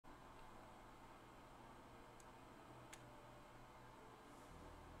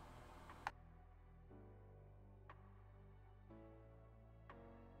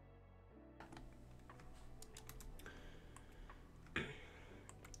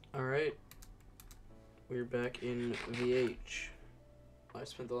Alright, we're back in VH. I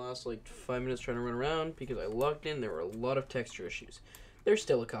spent the last like 5 minutes trying to run around because I logged in. There were a lot of texture issues. There's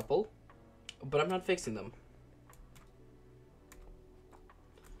still a couple, but I'm not fixing them.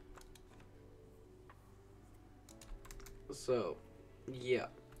 So, yeah,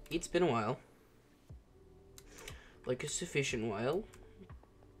 it's been a while. Like a sufficient while.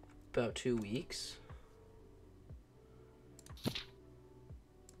 About 2 weeks.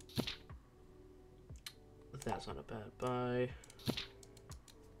 That's not a bad buy.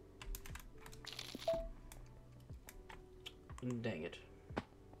 Dang it.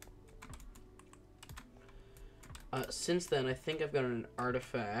 Since then, I think I've gotten an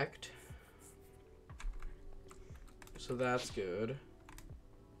artifact. So that's good.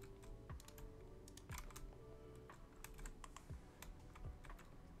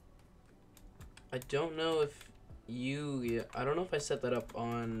 I don't know if I don't know if I set that up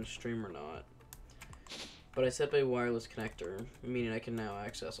on stream or not. But I set my wireless connector, meaning I can now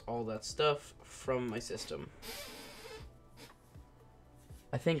access all that stuff from my system.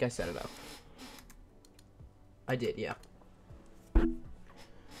 I think I set it up. I did, yeah. So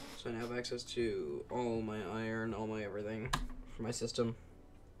I now have access to all my iron, all my everything for my system.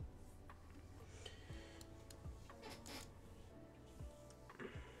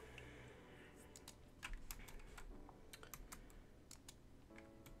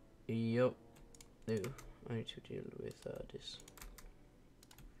 Yup. Ew. I need to deal with this.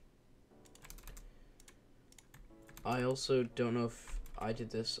 I also don't know if I did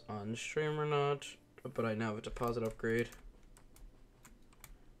this on stream or not, but I now have a deposit upgrade.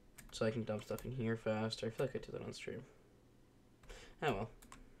 So I can dump stuff in here faster. I feel like I did that on stream. Oh well.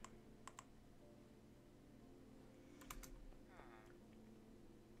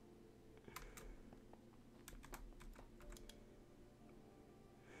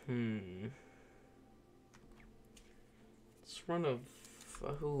 Let's run a...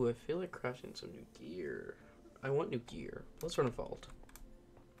 Ooh, I feel like crafting some new gear. I want new gear. Let's run a vault.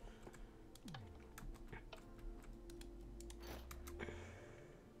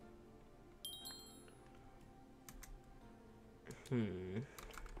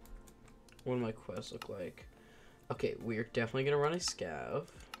 What do my quests look like? Okay, we're definitely gonna run a scav.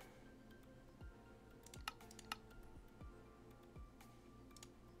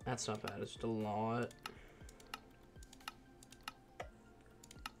 That's not bad, it's just a lot.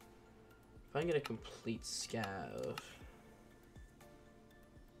 If I can get a complete scav.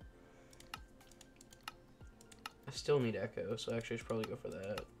 I still need echo, so actually I should probably go for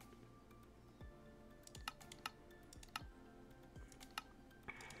that.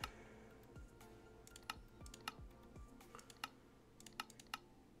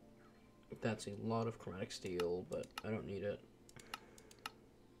 That's a lot of chromatic steel, but I don't need it.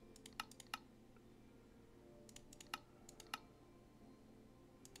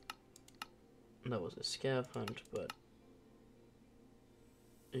 That was a scav hunt, but...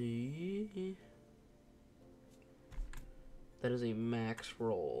 That is a max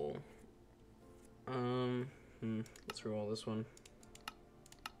roll. Let's roll this one.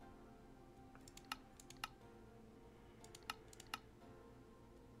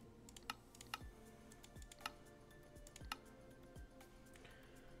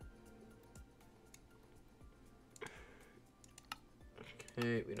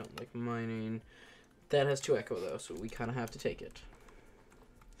 Okay, we don't like mining. That has 2 echo though, so we kind of have to take it.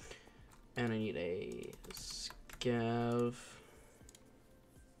 And I need a scav.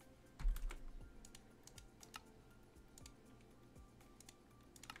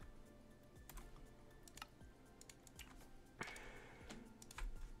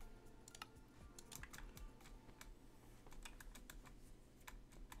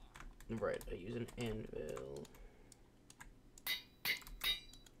 Right, I use an anvil.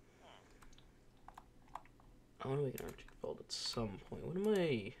 I want to make an arctic vault at some point. What do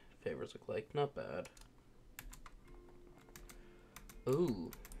my favorites look like? Not bad. Ooh.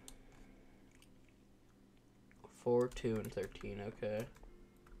 4, 2, and 13, okay.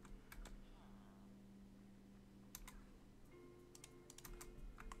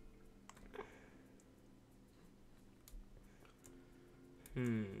 I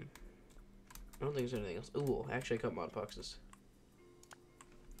don't think there's anything else. Ooh, actually I got mod boxes.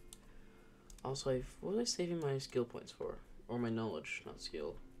 Also, what was I saving my skill points for? Or my knowledge, not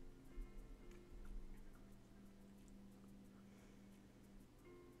skill.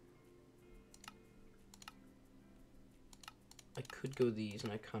 I could go these,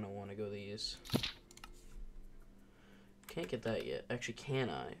 and I kind of want to go these. Can't get that yet. Actually,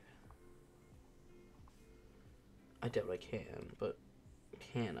 can I? I doubt I can, but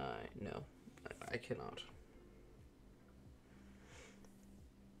Can I? No. I cannot.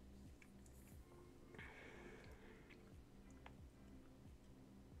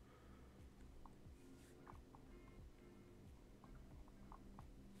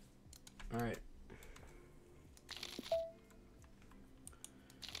 Alright.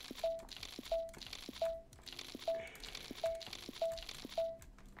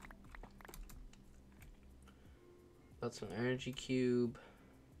 That's an energy cube.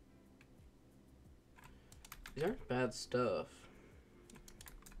 These aren't bad stuff.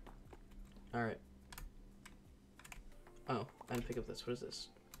 Alright. Oh, I didn't pick up this. What is this?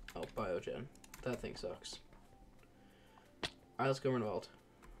 Oh, Biogen. That thing sucks. Alright, let's go run a vault.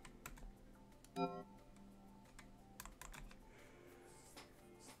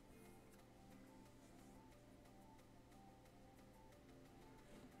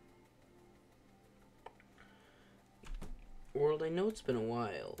 World, I know it's been a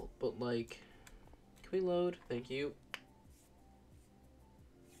while, but like, can we load? Thank you.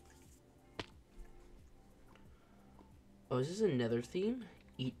 Oh, is this a Nether theme?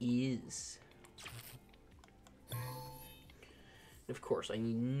 It is. And of course, I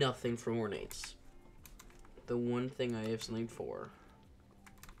need nothing from ornates. The one thing I have something for.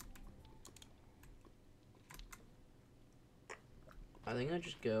 I think I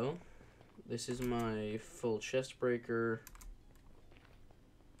just go. This is my full chest breaker.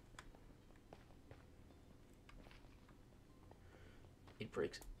 It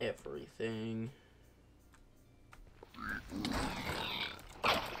breaks everything.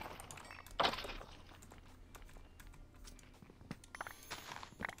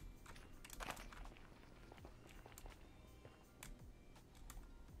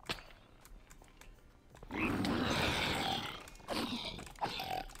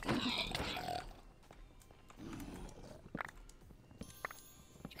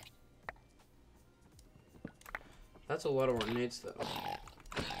 That's a lot of ornates, though.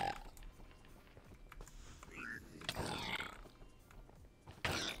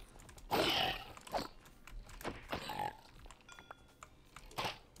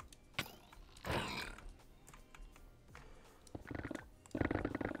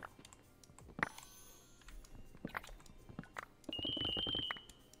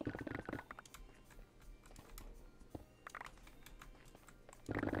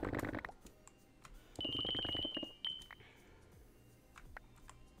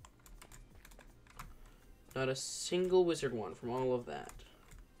 Not a single wizard one from all of that.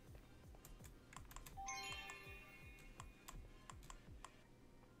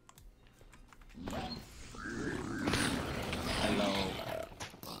 Hello.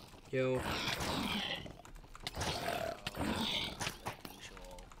 Yo.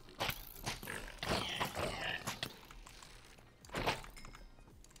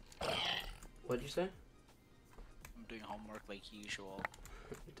 What'd you say? I'm doing homework like usual.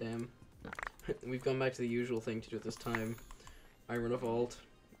 Damn. We've gone back to the usual thing to do at this time. I run a vault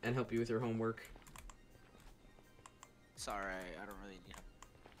and help you with your homework. It's alright, I don't really need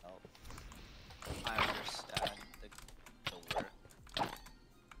help. I understand the work.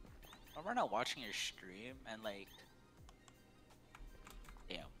 Remember not watching your stream and like...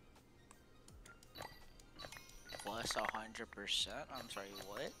 Damn. Plus 100%? I'm sorry,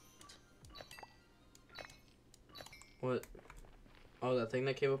 what? What? Oh, that thing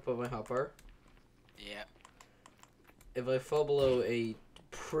that came up on my hotbar? Yeah. If I fall below a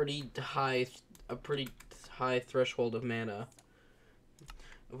pretty high threshold of mana,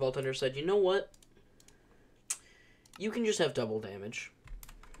 Vault Hunter said, "You know what? You can just have double damage."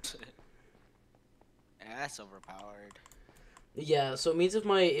 Yeah, that's overpowered. Yeah, so it means if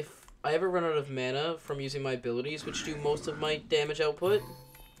I ever run out of mana from using my abilities, which do most of my damage output,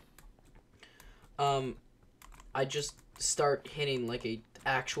 I just start hitting like a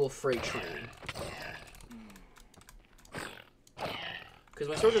actual freight train. Because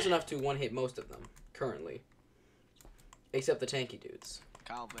my sword doesn't have to one-hit most of them, currently. Except the tanky dudes.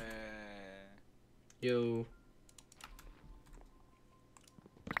 Calvin. Yo.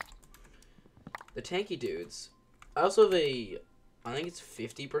 The tanky dudes. I also have I think it's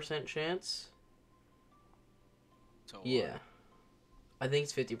 50% chance. So Yeah. I think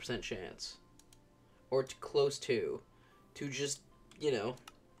it's 50% chance. Or close to just, you know,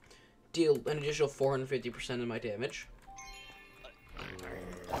 deal an additional 450% of my damage.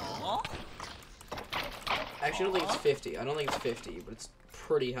 Huh? Actually, I don't think it's 50. I don't think it's 50, but it's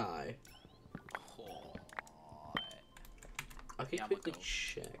pretty high. I could quickly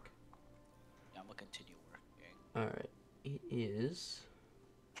check. Yeah, I'm gonna continue working. Alright. It is...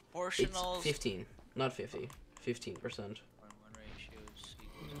 Proportionals. It's 15. Not 50. 15%. 1 ratios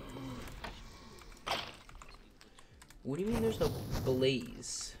What do you mean there's a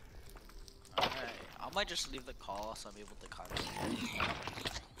blaze? Alright. I might just leave the call so I'm able to concentrate.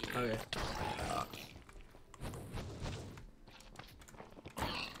 Okay.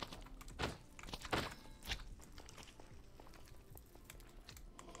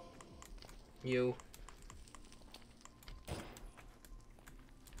 Yo.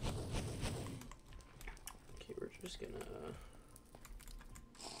 Okay, we're just gonna...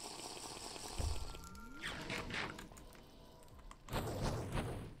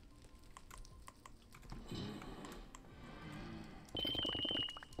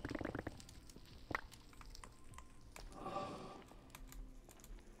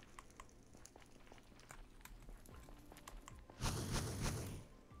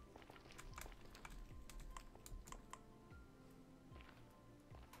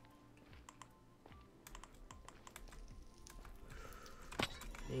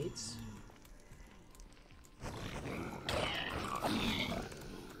 Mates?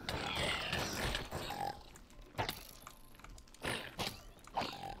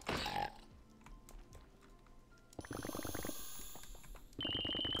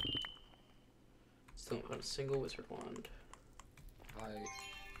 Still not a single wizard wand. Hi.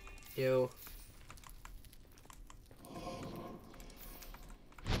 Yo. I'm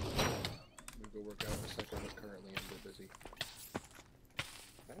gonna go work out in a second, but currently I'm a bit busy.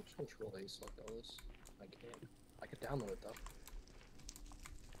 Can I just control A select all this? I can't. I can download it though.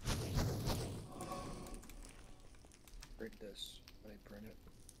 Print this. Let me print it.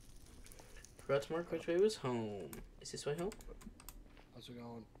 Forgot to mark which way was home. Is this way home? How's it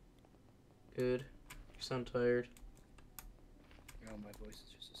going? Good. You sound tired. You know, my voice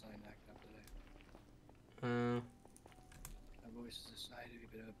is just deciding to act up today. My voice has decided to be a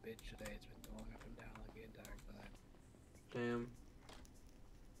bit of a bitch today. It's been going up and down like the entire time. Damn.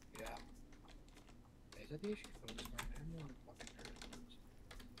 Yeah. Is that the issue? Focus on everyone fucking nerds.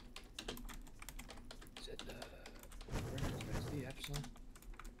 Is it the printers? Is the Epson?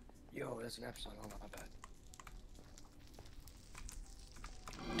 Yo, that's an Epson. Hold on, my bad.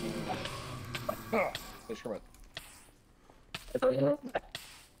 Fish come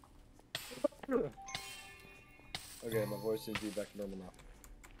Okay, my voice seems to be back to normal now.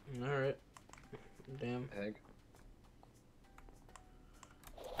 Alright. Damn. Egg.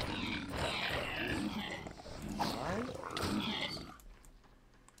 Alright.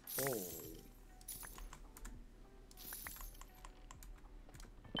 Oh.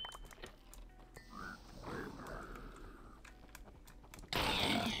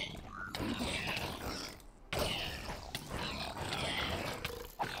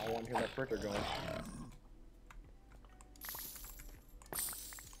 I want to hear that printer going.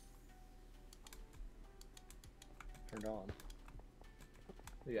 Turned on.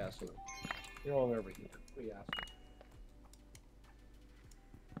 We asked him. You're all over here. We asked him.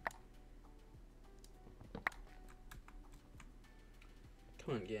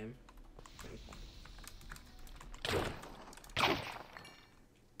 Come on, game.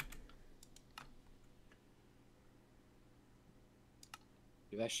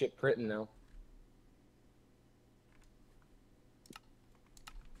 Get that shit printing now.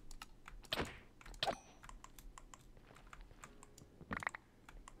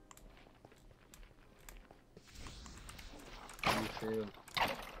 Me too.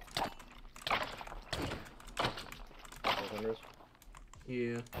 400s?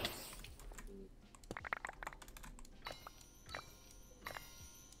 Yeah.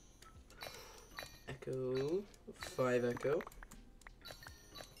 Echo. 5 echo.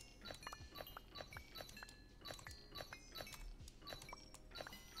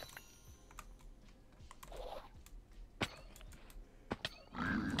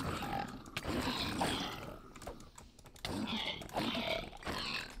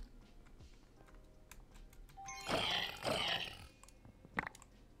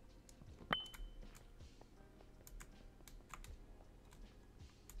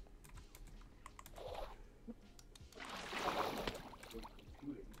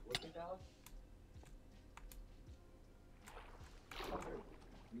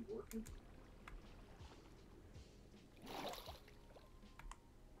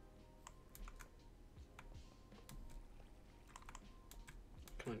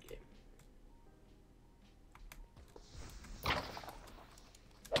 Come on, game.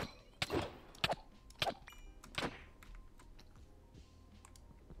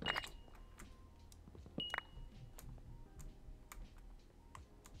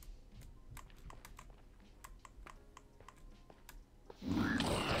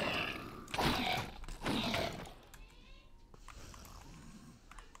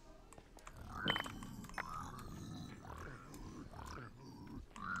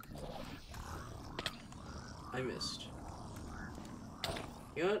 I missed.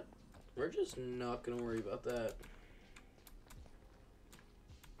 You know what? We're just not gonna worry about that.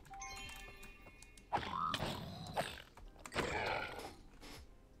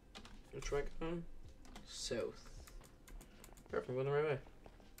 Which way going? South. Perfect, I'm going the right way.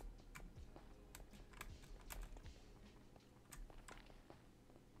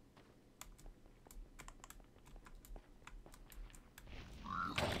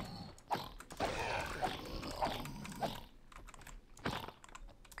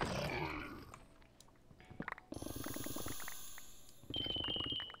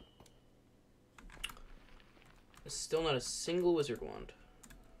 Still not a single wizard wand.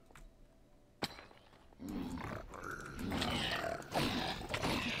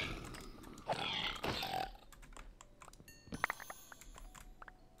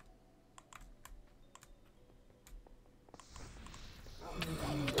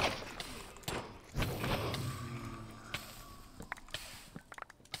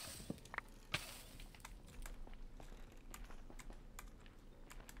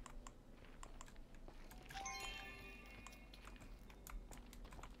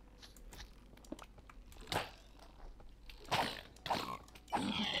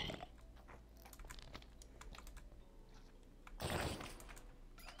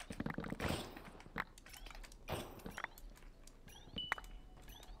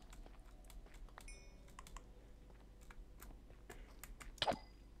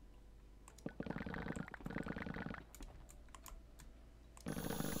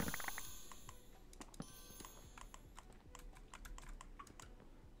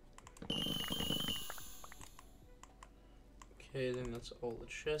 Okay, then that's all the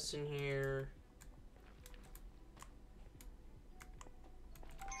chests in here.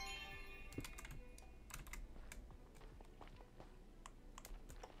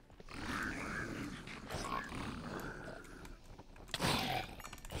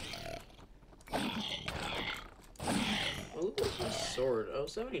 Oh, look at my sword. Oh,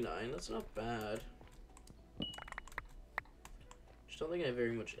 79. That's not bad. Just don't think I have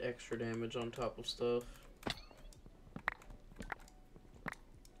very much extra damage on top of stuff.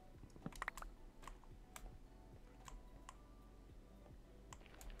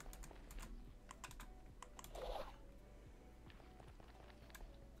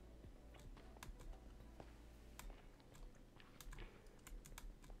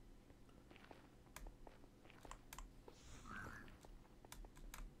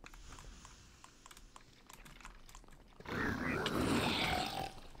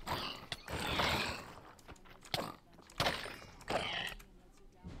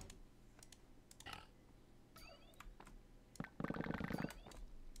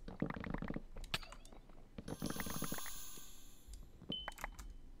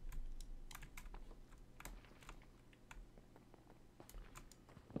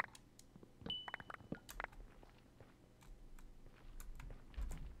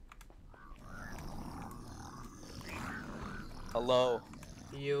 Hello.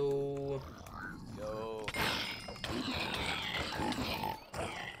 Yo. Yo.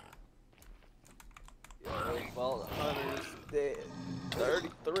 Yo, Vault Hunter's dead.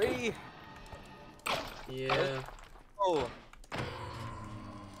 33. Yeah. Oh.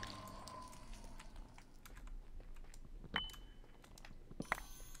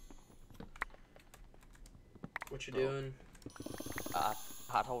 What you doing? I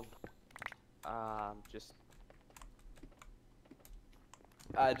don't. Just.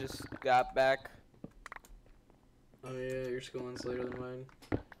 I just got back. Oh yeah, your school ends later than mine.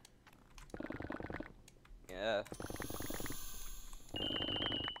 Yeah.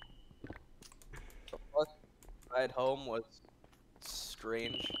 The bus ride home was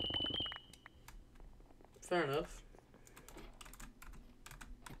strange. Fair enough.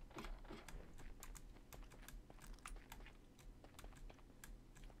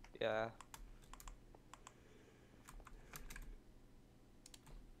 Yeah.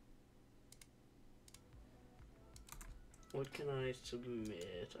 What can I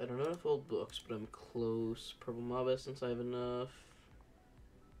submit? I don't know if old books, but I'm close. Purple Mob Essence, I have enough.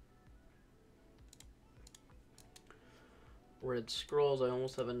 Red Scrolls, I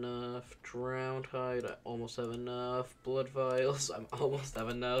almost have enough. Drowned Hide, I almost have enough. Blood Vials, I almost have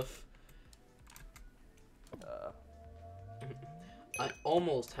enough. I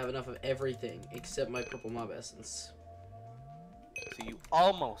almost have enough of everything except my Purple Mob Essence. So you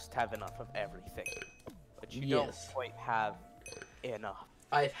almost have enough of everything, but you don't Yes. quite have enough.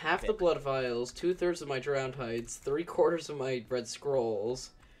 I have half the Blood Vials, 2/3 of my Drowned Hides, 3/4 of my Red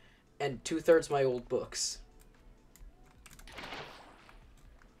Scrolls, and 2/3 my old books.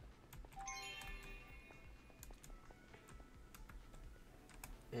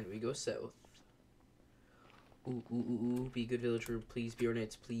 And we go south. Ooh, ooh, ooh, ooh. Be a good villager. Please be our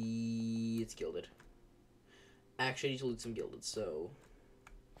knights. Please. It's gilded. Actually, I need to loot some gilded, so...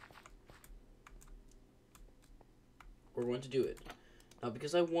 we're going to do it. Not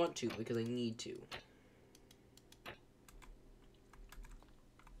because I want to, because I need to.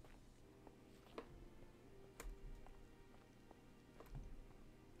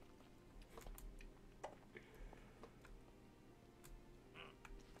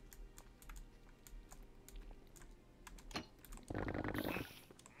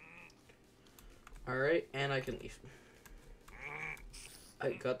 Alright, and I can leave.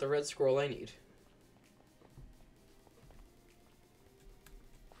 I got the red scroll I need.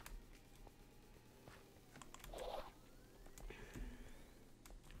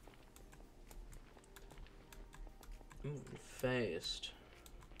 Moving fast.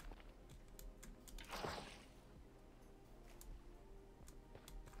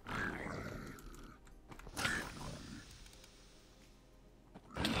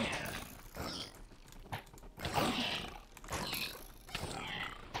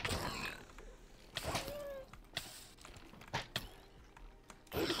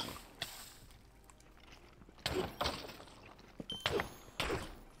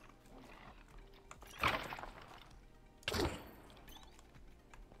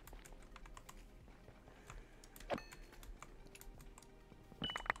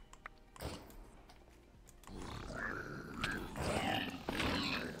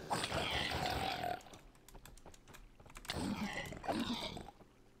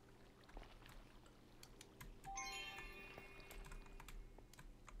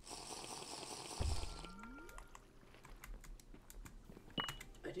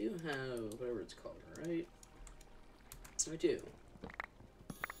 I do have whatever it's called, right? I do.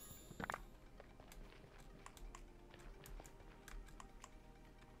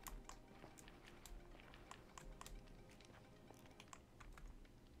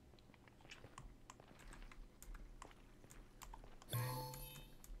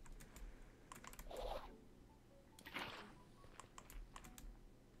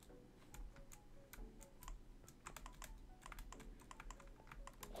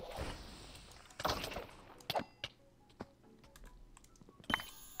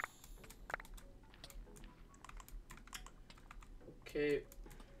 Okay.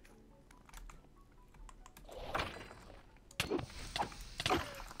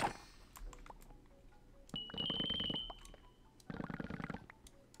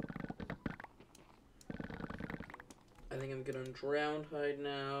 I think I'm good on Drowned Hide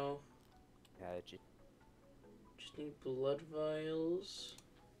now. Magic. Just need blood vials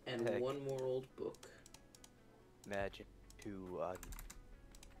and Heck. one more old book. Magic 2 onion.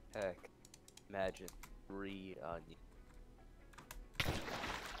 Heck. Magic 3 onion.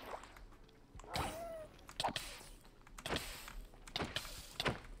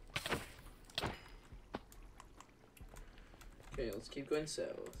 Okay, let's keep going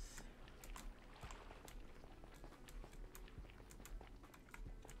south.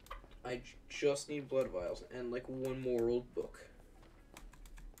 I just need blood vials and like one more old book.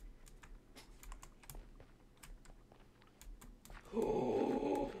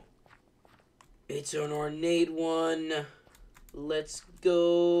 Oh, it's an ornate one. Let's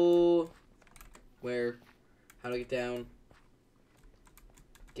go. Where? How do I get down?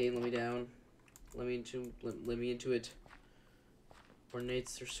 Okay, let me down. Let me into it.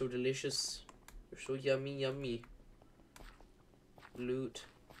 Ornates are so delicious. They're so yummy, yummy. Loot.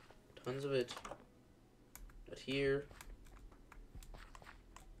 Tons of it. Not here.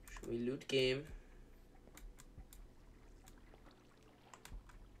 Show me loot game.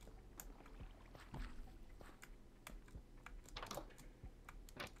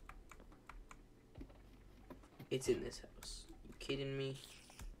 It's in this house. You kidding me?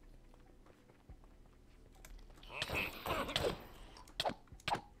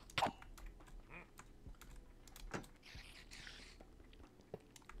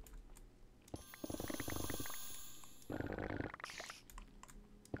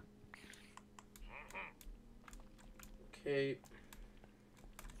 Okay.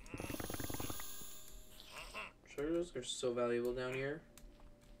 Treasures are so valuable down here.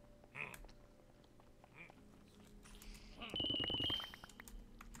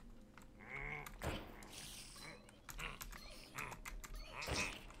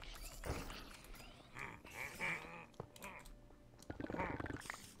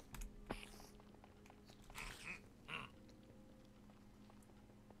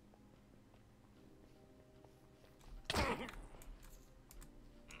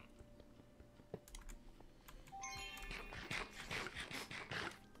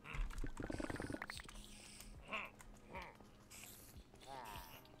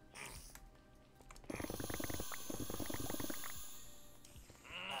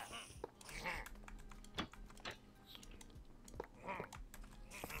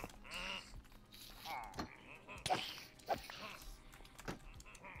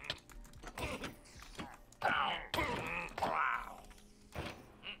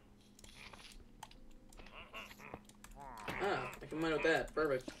 Don't mind with that.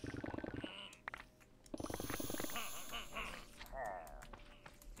 Perfect.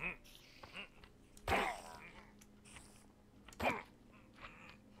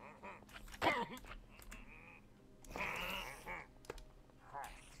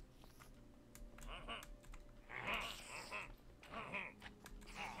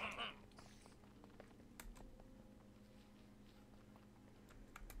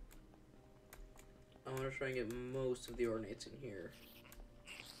 I want to try and get most of the ornates in here.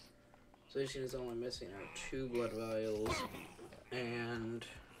 So this is all I'm missing are 2 blood vials and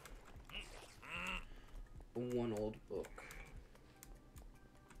 1 old book.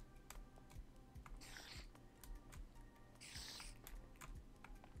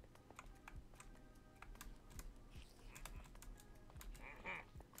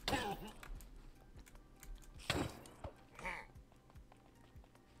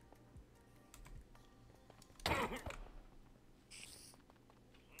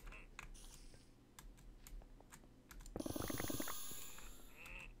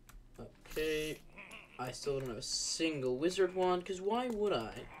 Okay, I still don't have a single wizard wand, because why would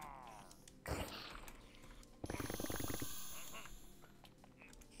I?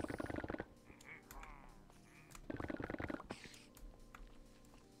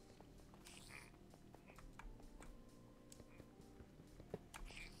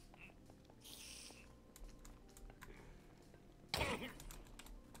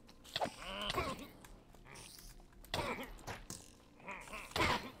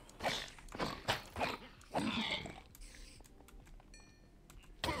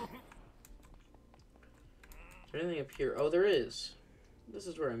 Is there anything up here? Oh, there is. This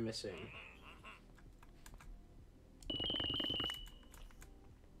is where I'm missing.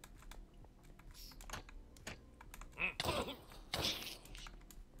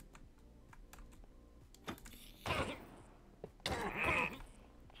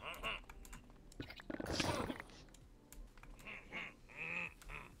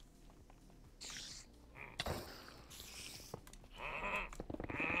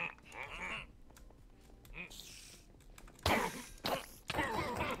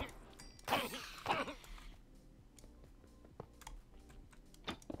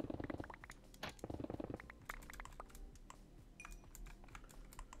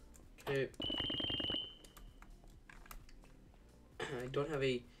 Okay. I don't have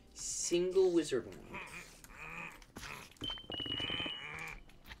a single wizard wand.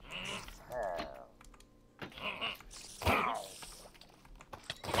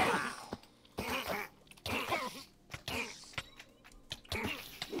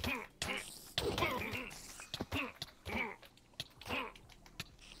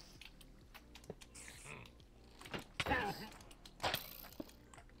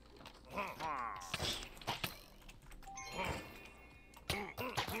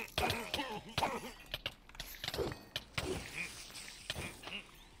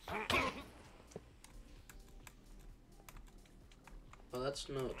 Well, that's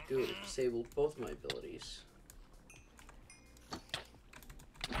not good. It disabled both my abilities.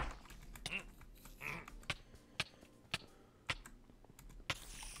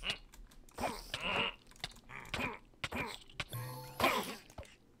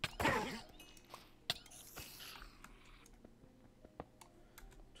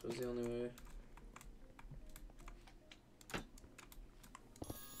 Which was the only way.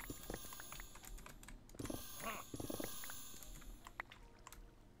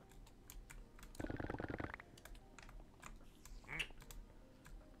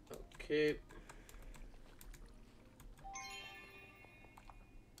 Okay.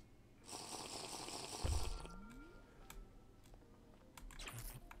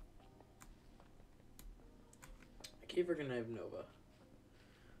 I keep forgetting I have Nova.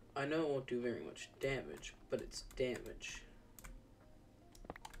 I know it won't do very much damage, but it's damage.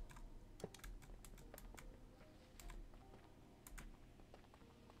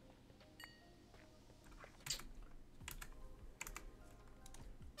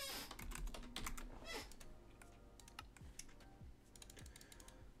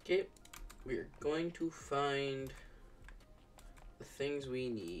 Okay, we are going to find the things we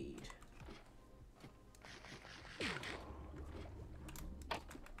need.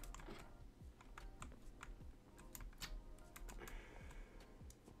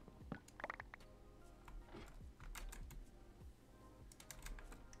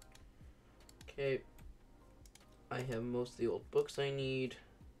 Okay, I have most of the old books I need.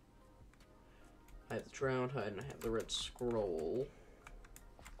 I have the Drowned Hide and I have the Red Scroll.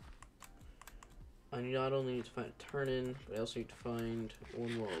 I not only need to find a turn-in, but I also need to find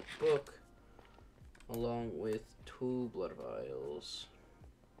one more old book. along with 2 blood vials.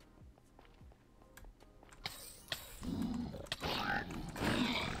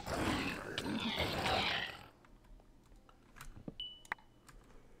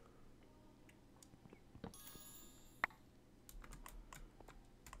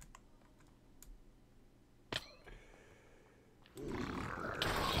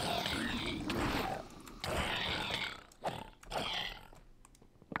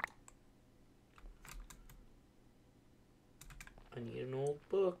 I need an old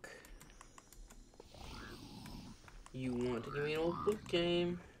book. You want to give me an old book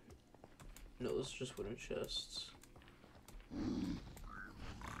game? No, those are just wooden chests.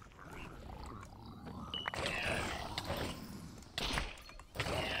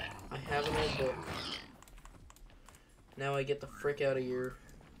 I have an old book. Now I get the frick out of here.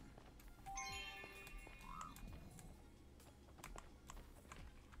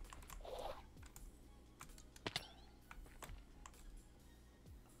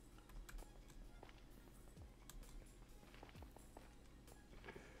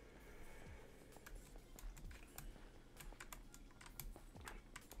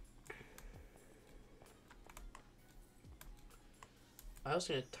 I was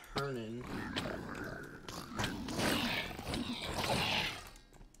gonna turn in.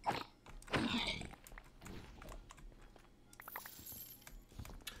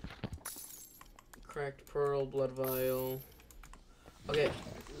 Cracked pearl, blood vial. Okay,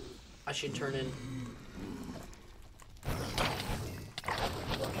 I should turn in.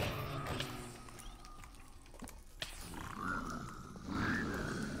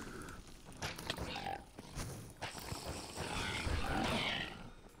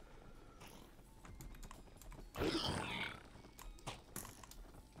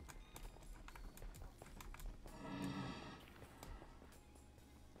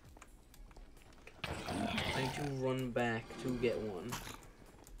 I need to run back to get one.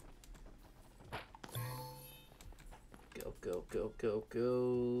 Go, go, go, go,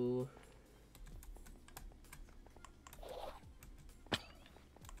 go.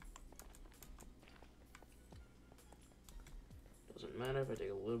 Doesn't matter if I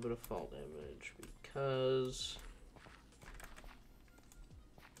take a little bit of fall damage because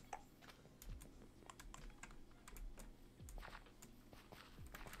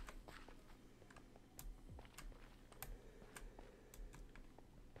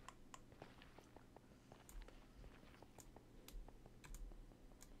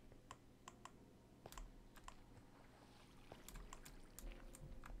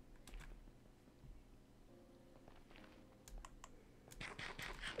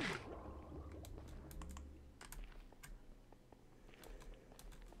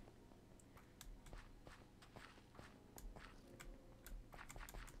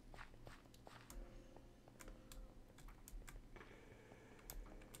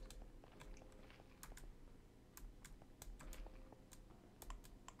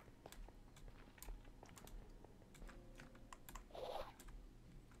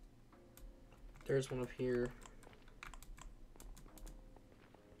there's one up here.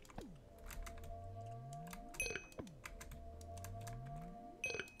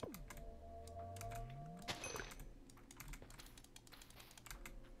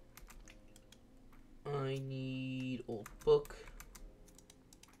 I need old book.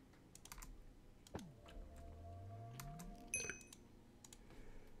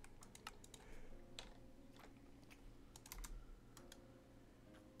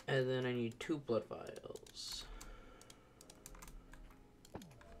 And then I need 2 blood vials.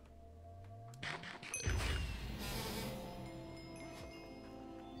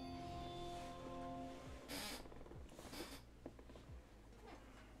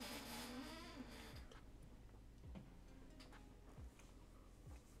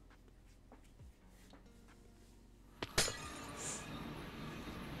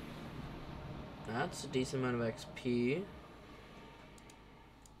 That's a decent amount of XP.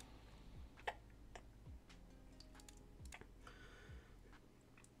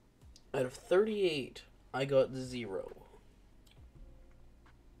 Out of 38, I got 0.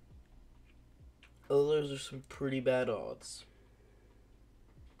 Oh, those are some pretty bad odds.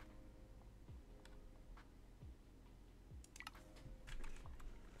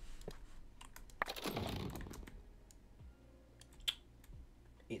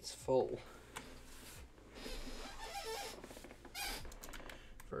 It's full.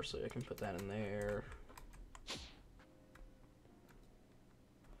 Firstly, I can put that in there.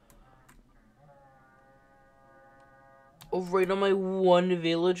 Oh, right on my 1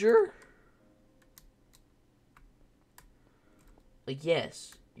 villager? Like,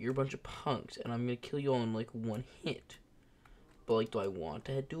 yes, you're a bunch of punks, and I'm gonna kill you all in like one hit. But like, do I want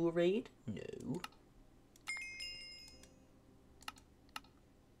to do a raid? No.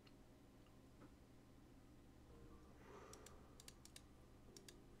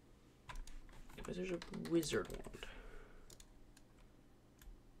 Because there's a wizard wand.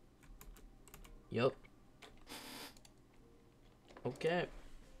 Yup. Okay.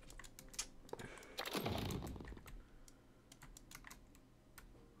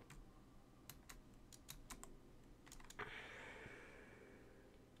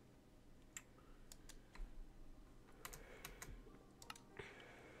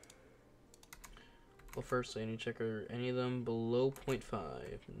 Well, firstly, I need to check are any of them below 0.5.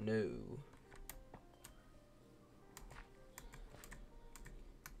 No.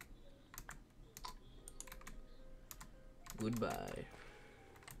 Goodbye.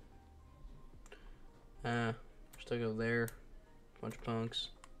 Stuck over there. Bunch of punks.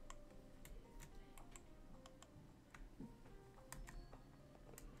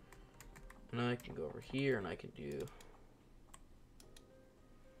 And I can go over here and I can do...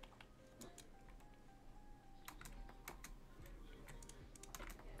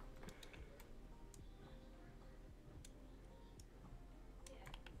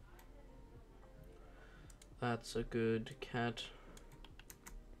 That's a good cat.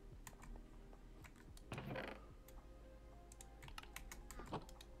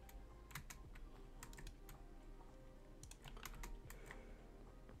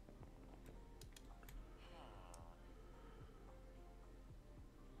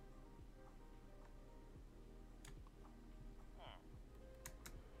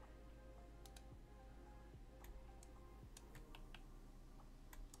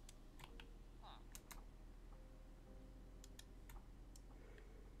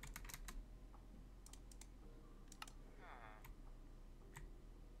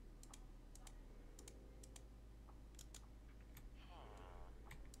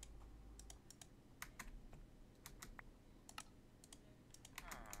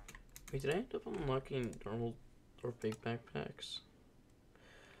 Wait, did I end up unlocking normal or big backpacks?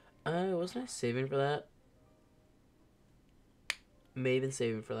 Wasn't I saving for that? May have been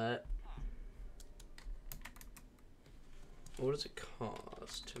saving for that. What does it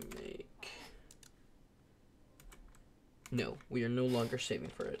cost to make? No, we are no longer saving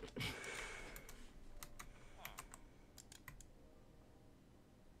for it.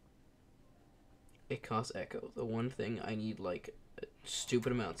 It costs Echo, the one thing I need like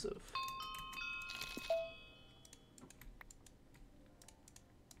stupid amounts of.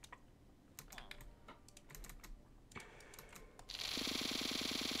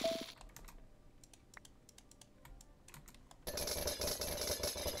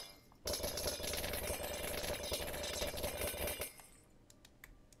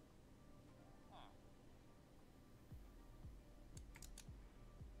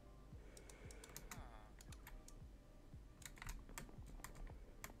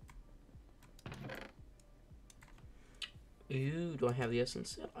 Ooh, do I have the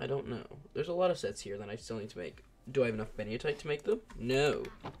essence set? I don't know. There's a lot of sets here that I still need to make. Do I have enough Beniatite to make them? No.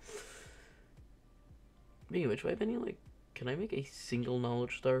 Speaking of which, do I have any, like... Can I make a single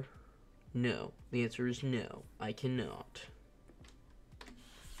knowledge star? No. The answer is no. I cannot.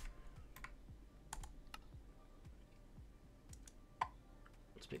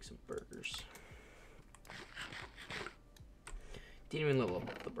 Let's make some burgers. Didn't even level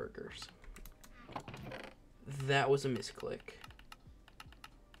up the burgers. That was a misclick.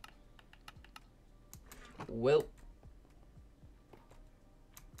 Well,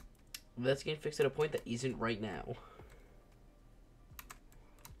 that's getting fixed at a point that isn't right now.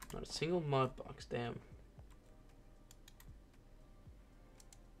 Not a single mod box, damn.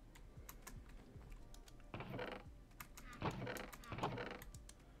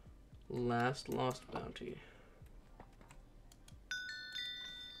 Last lost bounty.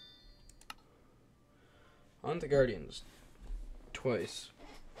 On the Guardians. Twice.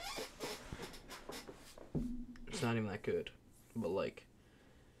 It's not even that good. But, like...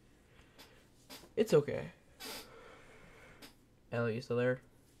 It's okay. Ellie, you still there?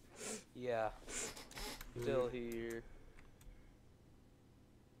 Yeah. Still here.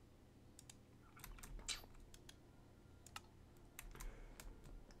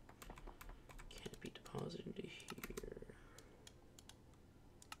 Can't be deposited into here.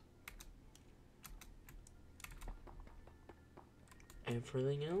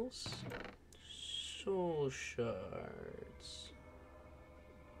 Everything else? Soul shards.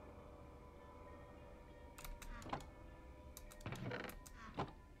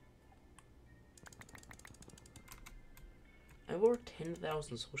 I have over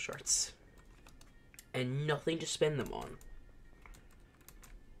 10,000 soul shards. And nothing to spend them on.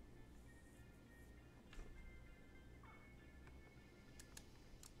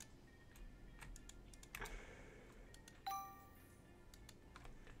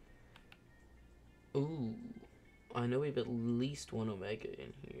 Ooh. I know we have at least one Omega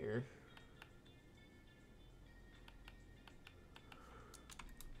in here.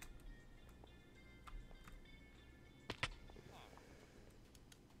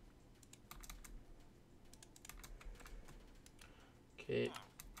 Okay,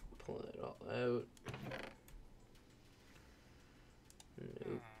 pull it all out.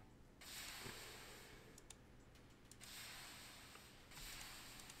 Nope.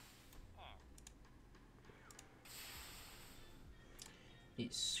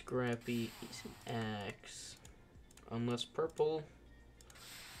 He's scrappy, he's an axe. Unless purple,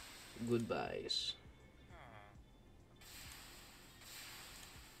 goodbyes.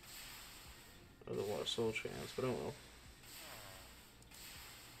 There's a lot of soul chance, but oh well.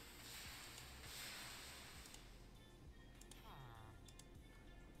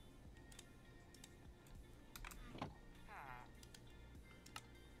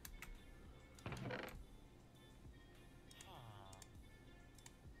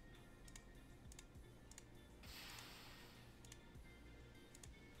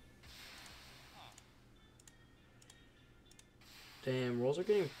 Damn, rolls are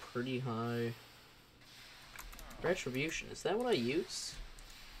getting pretty high. Retribution, is that what I use?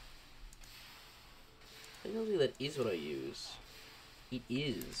 I don't think that is what I use. It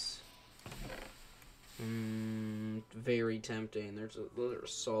is. Very tempting. Those are a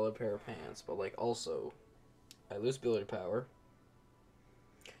solid pair of pants, but like also, I lose ability power.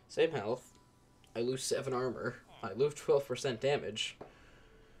 Same health. I lose 7 armor. I lose 12% damage.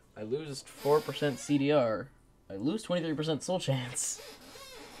 I lose 4% CDR. I lose 23% soul chance.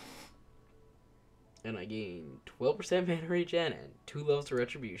 And I gain 12% mana regen and 2 levels of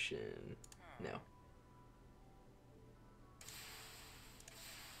retribution. No.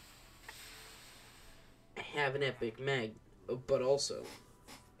 I have an epic mag, but also,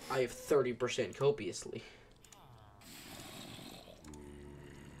 I have 30% copiously.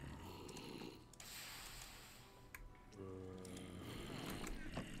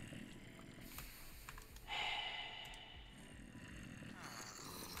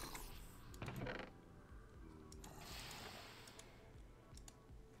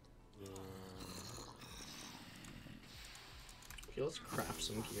 Okay, let's craft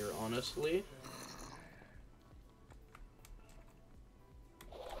some gear, honestly.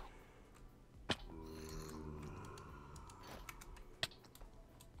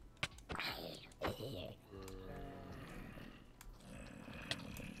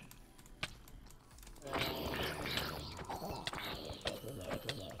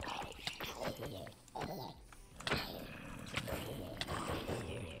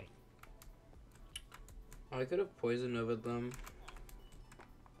 I could have poison over them.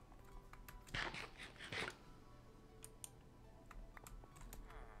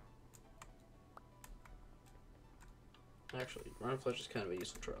 Actually, Run Flesh is kind of a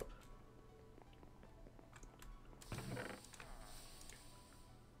useful trap.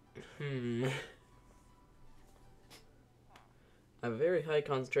 I have a very high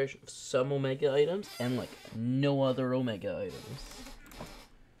concentration of some Omega items and like no other Omega items.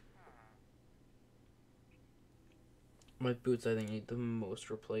 My boots, I think, need the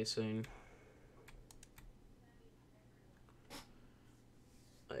most replacing.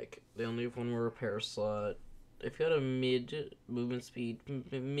 Like, they only have one more repair slot. If you had a mid movement speed,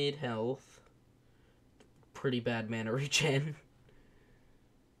 mid health, pretty bad mana regen.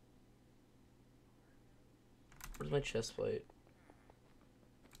 Where's my chest plate?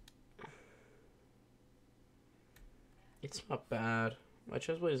 It's not bad. My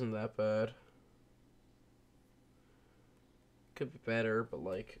chest plate isn't that bad. Could be better, but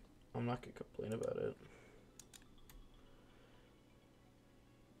like, I'm not gonna complain about it.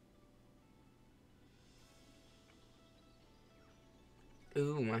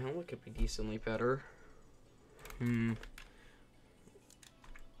 Ooh, my helmet could be decently better. I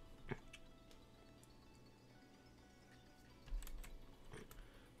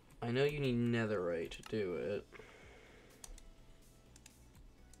know you need netherite to do it.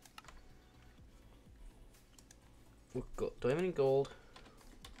 Do I have any gold?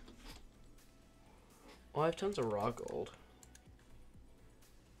 Oh, I have tons of raw gold.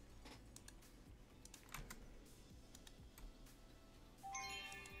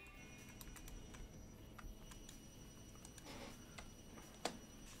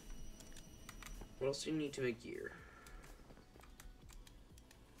 What else do you need to make gear?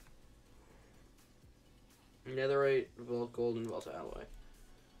 Netherite, Vault Gold, and Vault Alloy.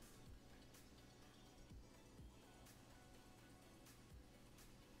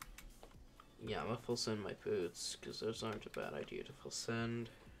 Yeah, I'm gonna full send my boots, because those aren't a bad idea to full send.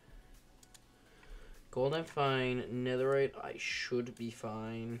 Gold, I'm fine. Netherite, I should be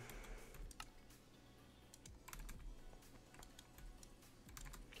fine.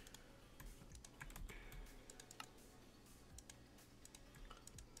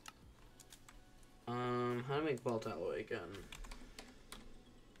 How to make Vault Alloy again?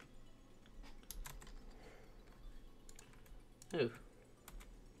 Ooh.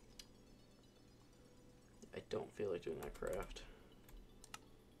 I don't feel like doing that craft.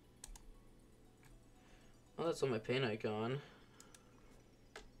 Oh, that's on my paint icon.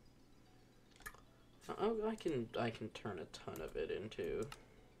 Oh, I can turn a ton of it into.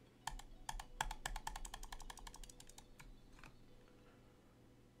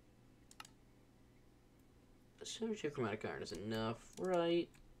 Assuming chromatic iron is enough, right?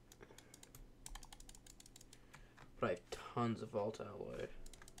 But I have tons of Vault Alloy.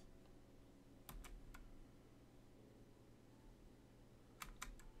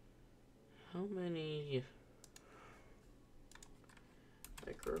 How many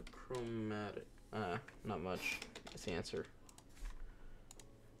microchromatic? Not much. That's the answer.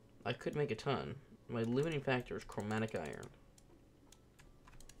 I could make a ton. My limiting factor is chromatic iron.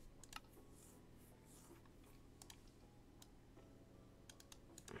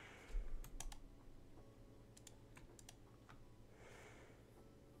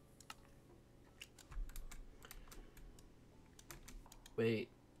 Wait.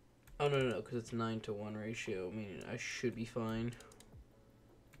 Oh, no, because it's 9-to-1 ratio. I mean, I should be fine.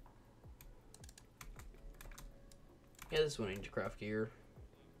 Yeah, this is what I need to craft gear.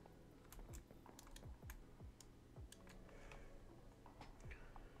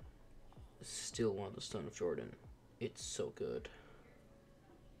 Still want the Stone of Jordan. It's so good.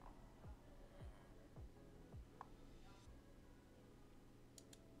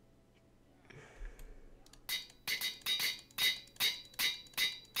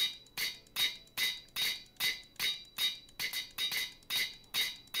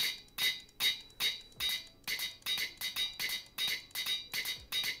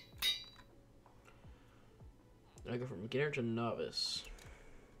 I go from beginner to novice.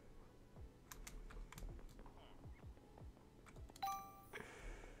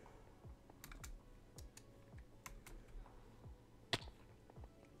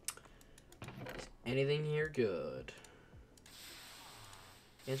 Is anything here good?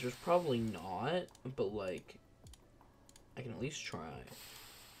 The answer is probably not, but like, I can at least try.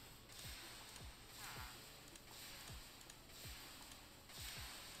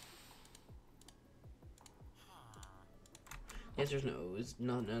 The answer is no. It was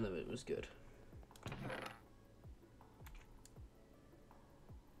not. None of it was good.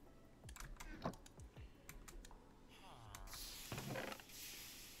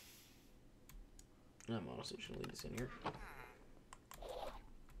 I'm honestly just gonna leave this in here.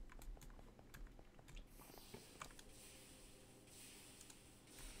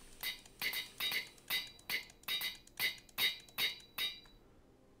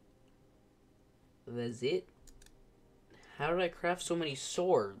 That's it. How did I craft so many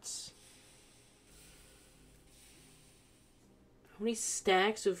swords? How many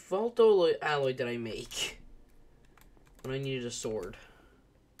stacks of Vault Alloy did I make when I needed a sword?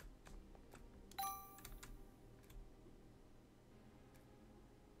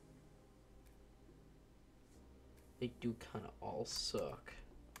 They do kind of all suck.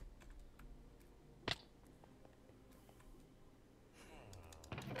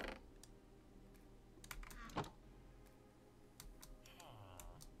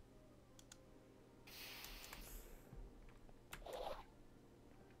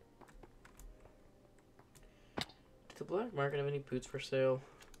 Did the black market have any boots for sale?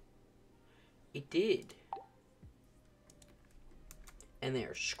 It did. And they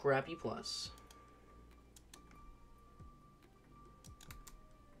are Scrappy Plus.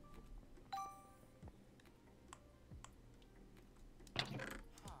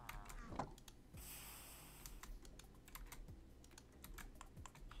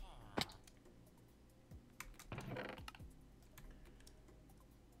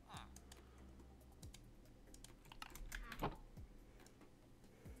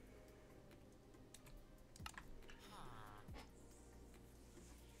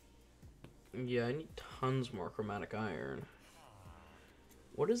 Yeah, I need tons more chromatic iron.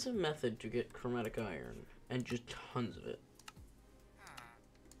 What is a method to get chromatic iron? And just tons of it.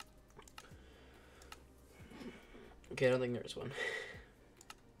 Okay, I don't think there's one.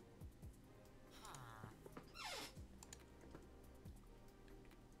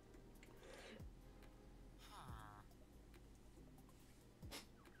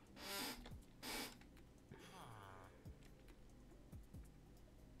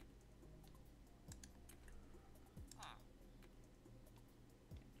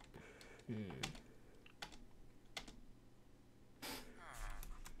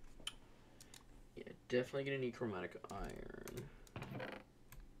 Yeah, definitely gonna need chromatic iron.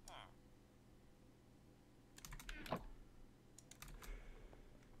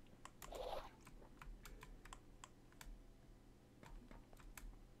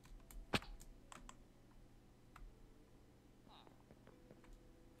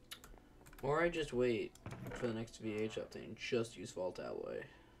 Or I just wait for the next VH update and just use Vault Alloy.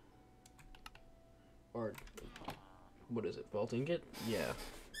 Or, what is it, Vault Ingot? Yeah.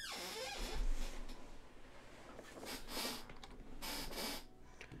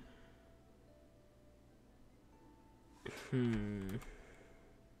 Because,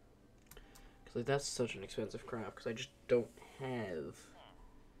 like, that's such an expensive craft, because I just don't have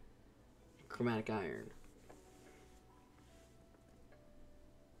chromatic iron.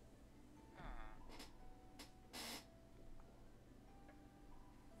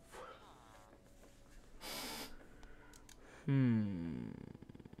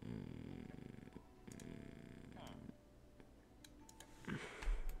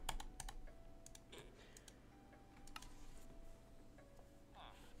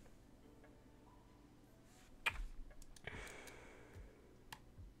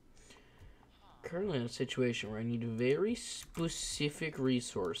 Currently in a situation where I need very specific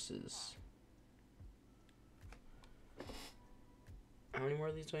resources. How many more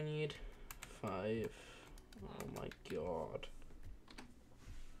of these do I need? 5. Oh my god.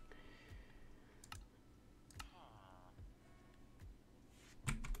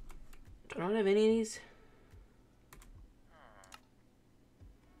 Do I not have any of these?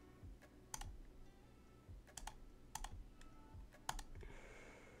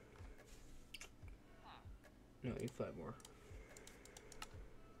 No, I need 5 more.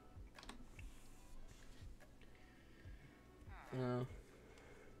 No.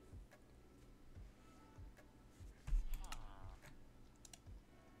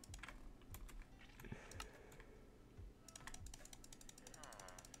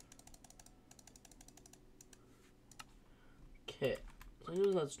 Okay. I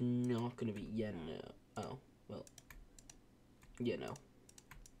know that's not gonna be yeah no. Oh, well. Yeah, no.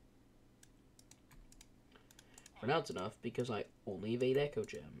 For now it's enough because I only have 8 echo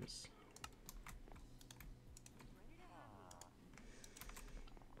gems.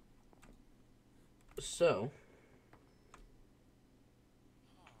 So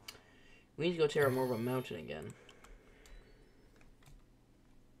we need to go tear out more of a mountain again.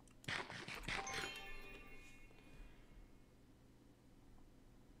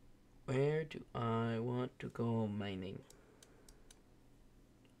 Where do I want to go mining?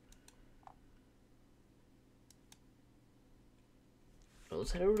 Well,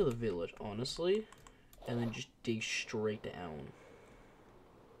 let's head over to the village, honestly, and then just dig straight down.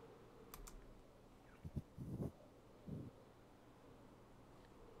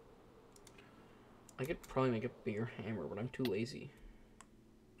 I could probably make a bigger hammer, but I'm too lazy.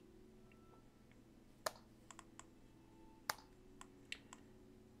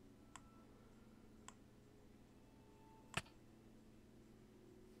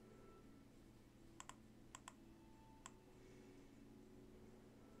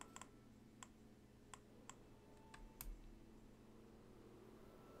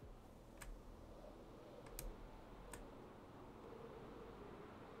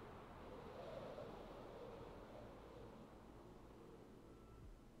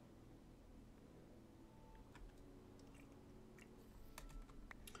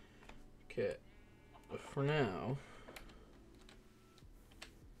 Okay, for now,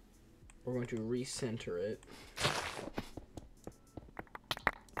 we're going to recenter it.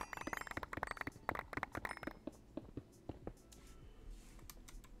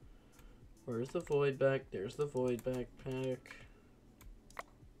 Where's the void back? There's the void backpack.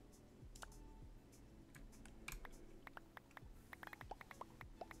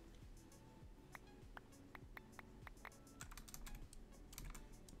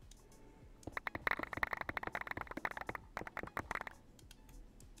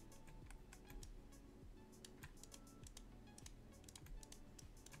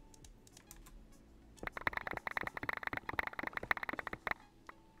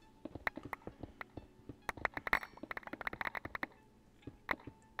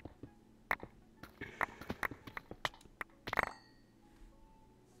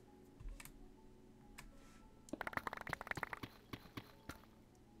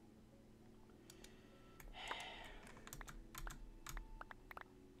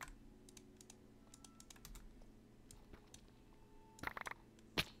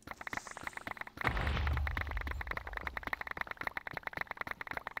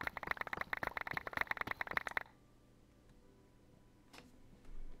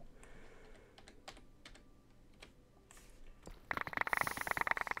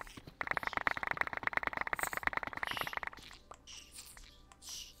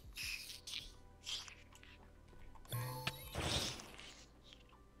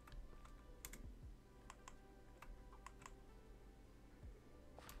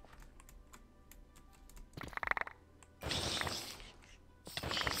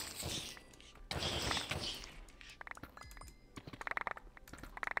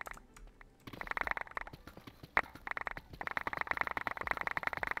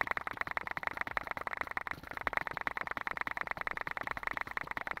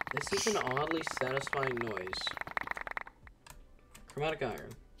 This is an oddly satisfying noise. Chromatic iron.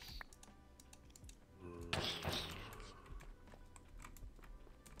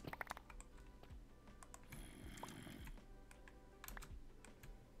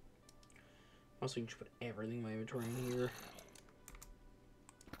 Also, you can just put everything in my inventory in here.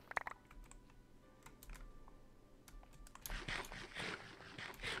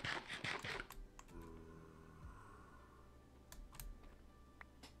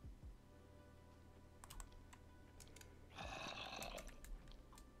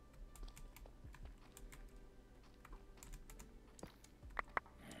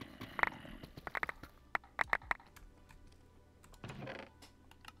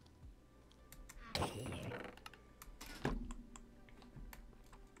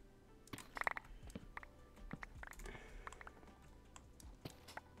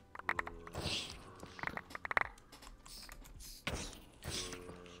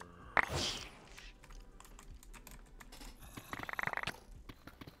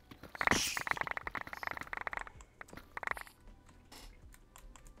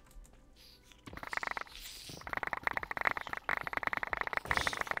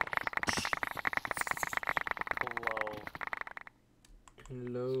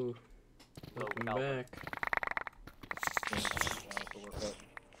 Hello. Welcome Calvin. back.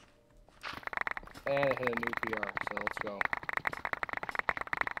 And I hit a new PR, so let's go.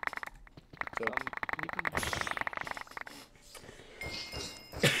 So,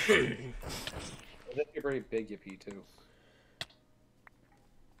 that's a pretty big yippee too.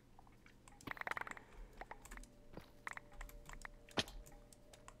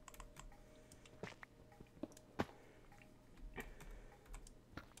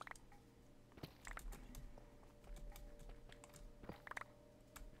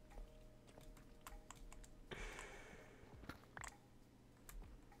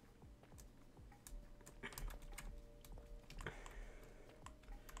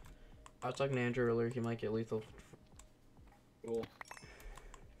 I was talking to Andrew earlier, he might get lethal. Cool.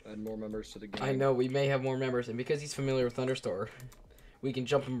 Add more members to the game. I know, we may have more members, and because he's familiar with Thunderstor, we can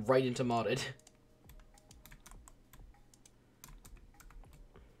jump him right into modded.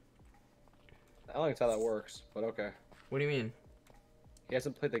 I don't think that's how that works, but okay. What do you mean? He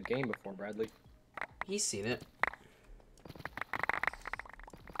hasn't played the game before, Bradley. He's seen it.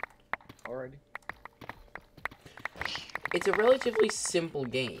 Alrighty. It's a relatively simple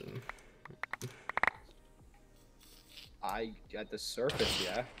game. At the surface,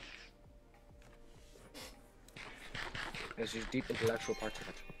 yeah. There's just deep intellectual parts of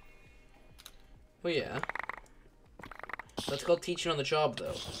it. Well, yeah. That's called teaching on the job,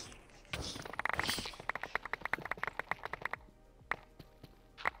 though.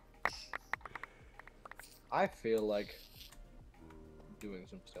 I feel like doing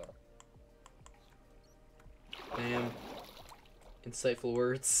some stuff. Damn. Insightful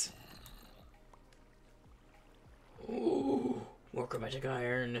words. Ooh, more chromatic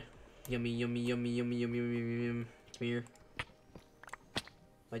iron. Yummy, yummy, yummy, yummy, yummy, yummy, yummy, yummy. Come here.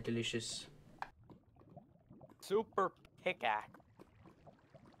 My delicious. Super pickaxe.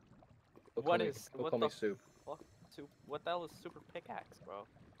 Don't What call me- is- don't what call the me soup? Fuck, what the hell is super pickaxe, bro?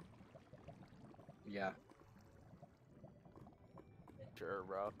 Yeah. Sure,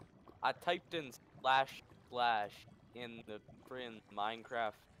 bro. I typed in / in the freaking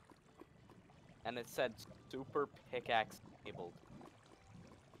Minecraft, and it said super pickaxe enabled.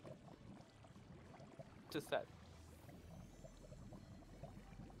 Just that.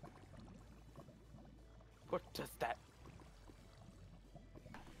 What does that?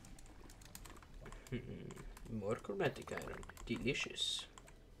 More chromatic iron. Delicious.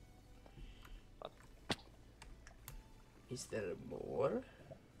 Is there more?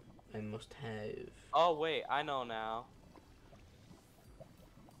 I must have. Oh wait, I know now.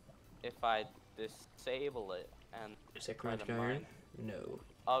 If I disable it and Is that try to chromatic iron? mine. No.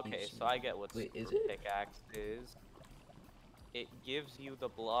 Okay, Easy. so I get what Wait, is super it? pickaxe is. It gives you the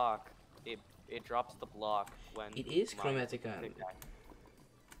block. It drops the block when It is mining chromatic iron. pickaxe.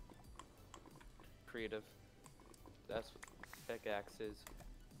 Creative. That's what pickaxe is.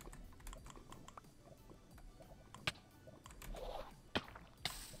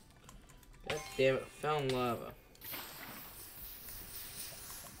 God damn it, found lava.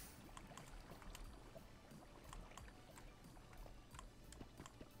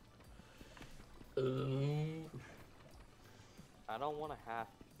 I don't want to have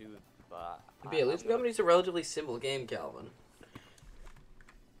to do, but But yeah, Lethal Company's a relatively simple game, Calvin.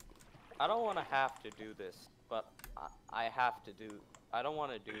 I don't want to have to do this, but I have to do. I don't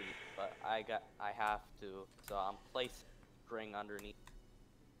want to do, but I have to. So I'm placing string underneath.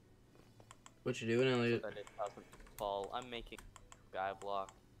 What you doing, so Elliot? that it doesn't fall. I'm making sky block.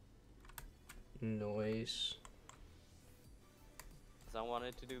 Noise. Cause I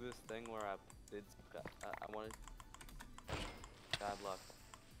wanted to do this thing where I did. I wanted sky block.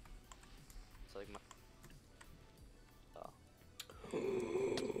 It's like my.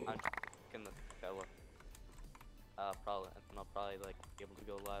 I'm in the sky block. Probably, and then I'll probably like be able to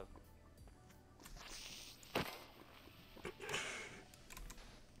go live.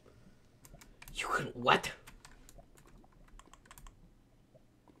 You can what?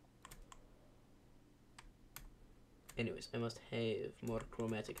 Anyways, I must have more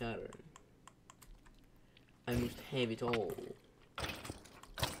chromatic iron. I must have it all.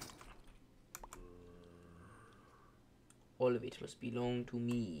 All of it must belong to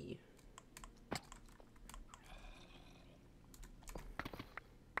me.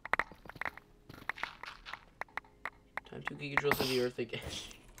 Time to giga drill through the earth again.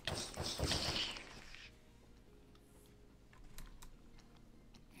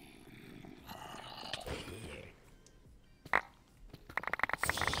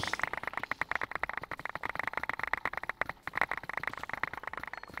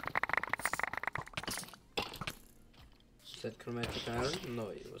 Is that chromatic iron? No,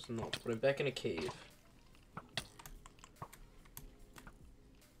 it was not. But I'm back in a cave.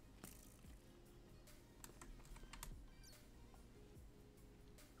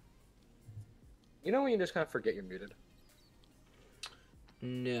 You know when you just kind of forget you're muted?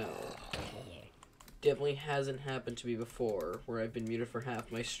 No. Definitely hasn't happened to me before, where I've been muted for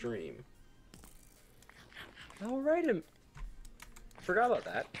half my stream. Alright, forgot about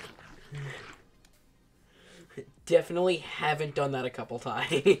that. Definitely haven't done that a couple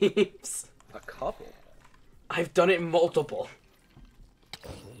times. A couple? I've done it multiple.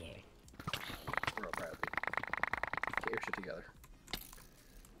 Bro, Bradley. Get your shit together.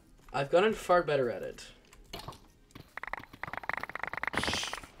 I've gotten far better at it.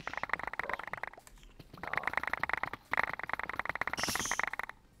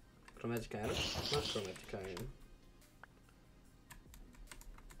 Chromatic iron? Not chromatic iron.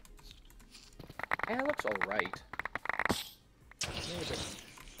 Yeah, it looks alright.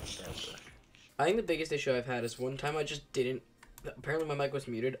 I think the biggest issue I've had is one time I just didn't... Apparently my mic was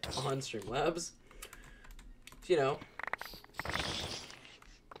muted on Streamlabs. You know. It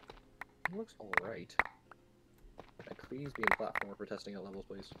looks alright. Please be in platform for testing at levels,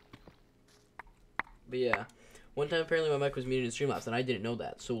 please. But yeah. One time apparently my mic was muted in Streamlabs and I didn't know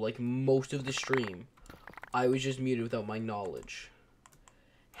that. So like most of the stream, I was just muted without my knowledge.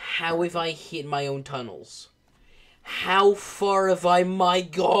 How have I hit my own tunnels? How far have I... My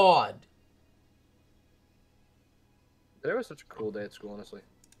god! Today was such a cool day at school, honestly.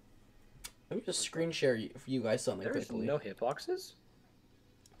 Let me just screen share for you guys something There's quickly. no hitboxes?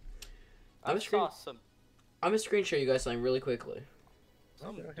 I saw some I'm gonna screen share you guys something really quickly.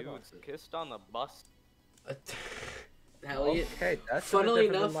 some there are dudes hitboxes. kissed on the bus. Elliot, Okay, that's funnily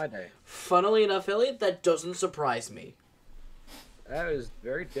different enough, than my day. funnily enough, Elliot, that doesn't surprise me. That is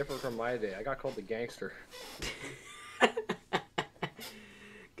very different from my day. I got called the gangster.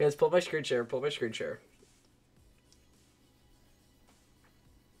 Guys, pull my screen share. Pull my screen share.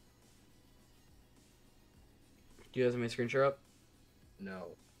 Do you guys have my screen share up? No.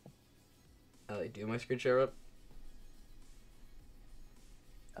 Elliot, do you have my screen share up?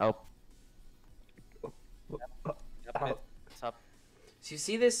 Oh. Oh. It's up. So you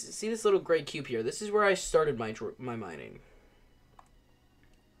see this little gray cube here? This is where I started my mining.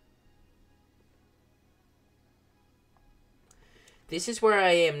 This is where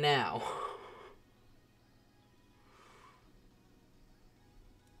I am now.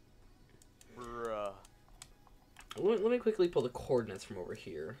 Bruh. Let me quickly pull the coordinates from over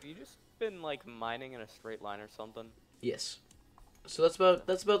here. Have you just been like mining in a straight line or something? Yes. So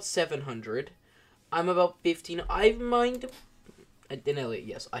that's about 700. I'm about 15. I've mined. In Elliot,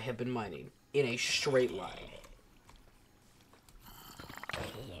 yes, I have been mining in a straight line.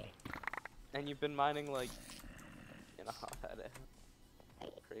 And you've been mining like, you know, that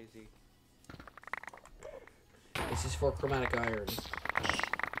crazy. This is for chromatic iron.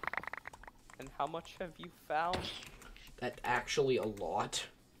 And how much have you found? That's actually a lot.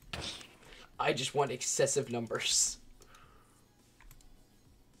 I just want excessive numbers.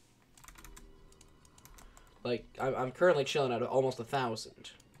 Like, I'm currently chilling at almost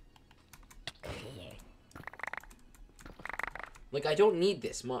 1,000. Like, I don't need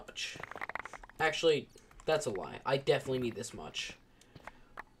this much. Actually, that's a lie. I definitely need this much.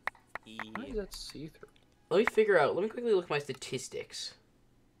 How does that see through? Let me quickly look at my statistics.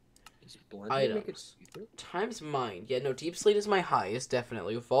 Does blending make it Items. see-through? Times mine. Yeah, no, Deep Slate is my highest,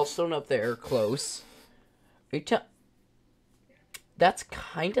 definitely. With Vault Stone up there, close. That's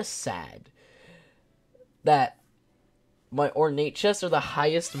kind of sad. That my Ornate chests are the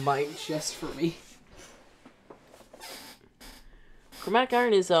highest mine chests for me. Chromatic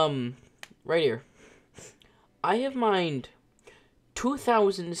Iron is, right here. I have mined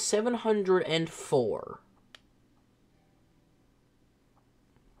 2,704.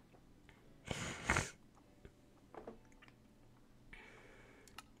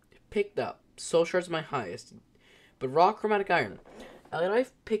 Picked up. Soul Shard's my highest. But raw chromatic iron. And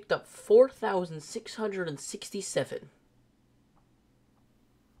I've picked up 4,667.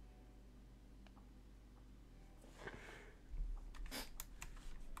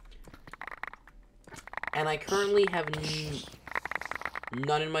 And I currently have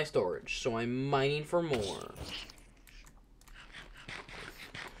none in my storage, so I'm mining for more.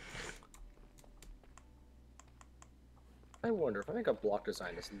 I wonder if I make a block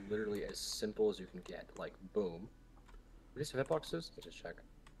design that's literally as simple as you can get. Like, boom. Do these have hitboxes? Let's just check.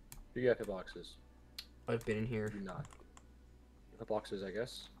 Do you have hitboxes? I've been in here. Do not. Hitboxes, I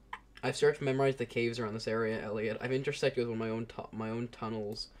guess. I've started to memorize the caves around this area, Elliot. I've intersected with one of my own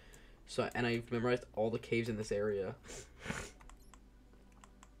tunnels, and I've memorized all the caves in this area.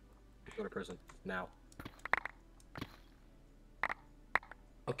 Go to prison now.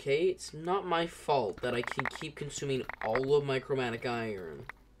 Okay, it's not my fault that I can keep consuming all of my chromatic iron.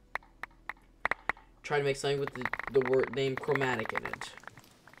 Try to make something with the word name chromatic in it.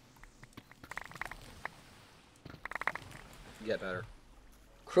 Get better.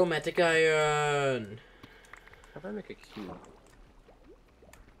 Chromatic iron. How do I make a cube?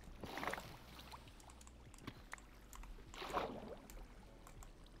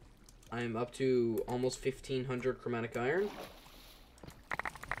 I'm up to almost 1,500 chromatic iron.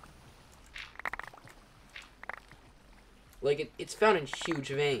 Like, it's found in huge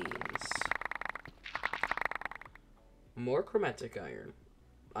veins. More chromatic iron.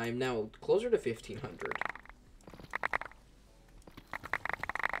 I am now closer to 1,500.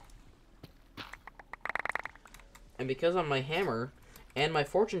 And because on my hammer and my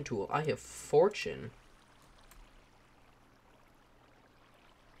fortune tool, I have fortune.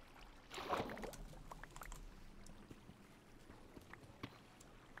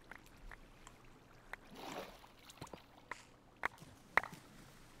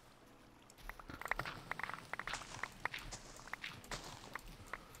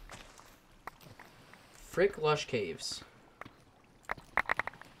 Frick Lush Caves.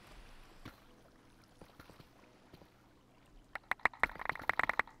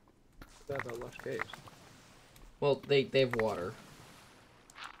 What's that about lush caves? Well, they have water.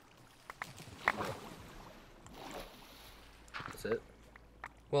 That's it?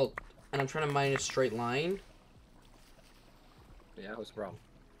 Well, and I'm trying to mine a straight line. Yeah, what's the problem?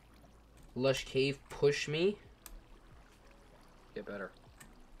 Lush Cave push me. Get better.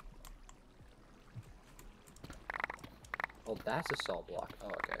 Oh, that's a salt block. Oh,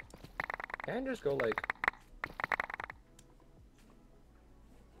 okay. Can I just go like...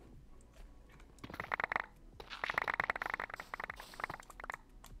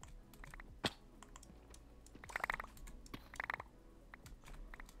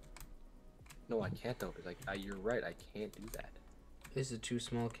 No, I can't though, because you're right, I can't do that. This is a too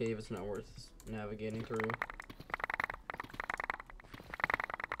small cave. It's not worth navigating through.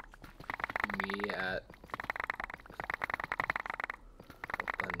 Me at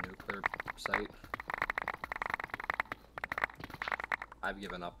the nuclear site. I've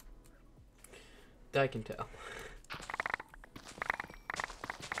given up. I can tell.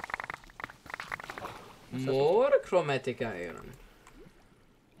 More chromatic iron.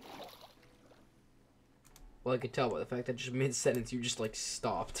 Well, I could tell by the fact that just mid-sentence you just, like,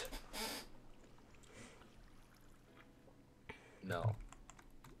 stopped. No.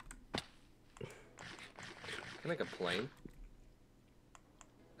 Can I make a plane?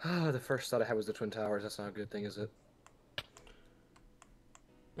 Ah, the first thought I had was the Twin Towers. That's not a good thing, is it?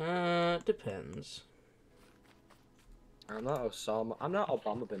 Depends. I'm not Osama. I'm not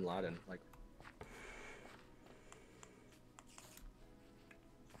Obama bin Laden. Like,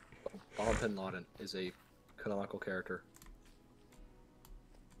 Obama bin Laden is a canonical character.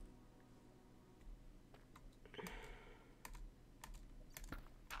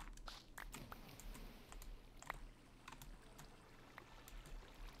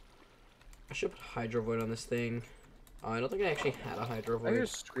 I should put Hydro Void on this thing. I don't think I actually had a Hydro I hear Void.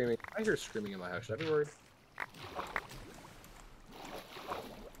 screaming. I hear screaming in my house. Should I be worried?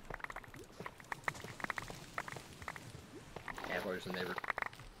 Yeah, there's a neighbor.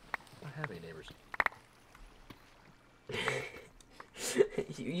 have any neighbors.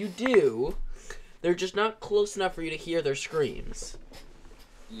 You do. They're just not close enough for you to hear their screams.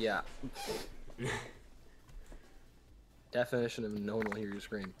 Yeah. Definition of no one will hear you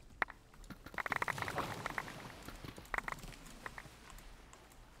scream.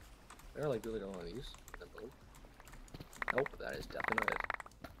 They're like really going on these. Nope, that is definitely not it.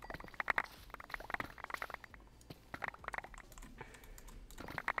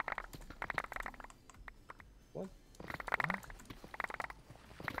 What? What?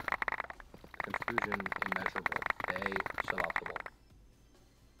 Confusion immeasurable. Bay suboptimal.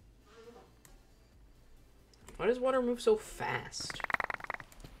 Why does water move so fast?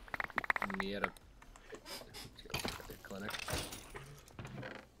 Me at a clinic.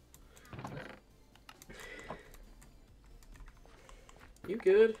 You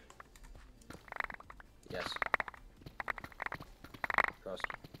good? Yes. Trust.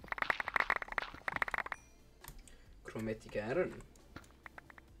 Chromatic iron.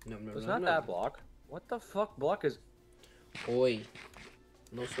 No, no, It's no, not no. that block. What the fuck block is... Oi.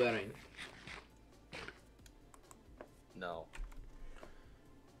 No swearing. No.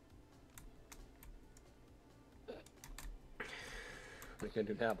 What are you gonna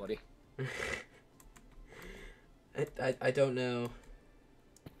do now, buddy? I don't know.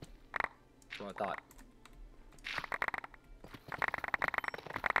 That's what I thought.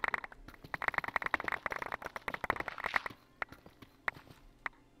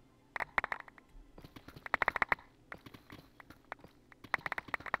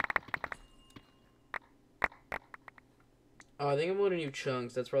 Oh, I think I'm loading new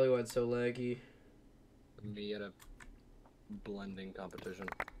chunks. That's probably why it's so laggy. Me at a blending competition.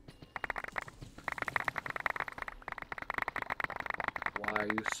 Why are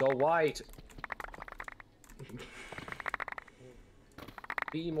you so white?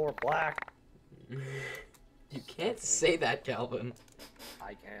 Be more black. You can't say that, Calvin.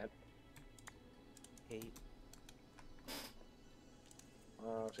 I can't. Hate.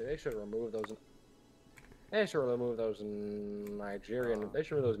 See, they should remove those. They should remove those Nigerian. They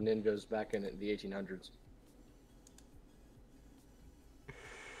should remove those ninjas back in the 1800s.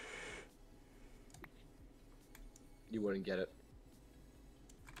 You wouldn't get it.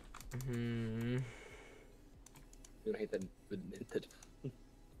 Hmm. You don't hate the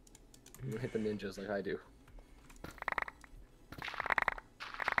you don't hate the ninjas like I do.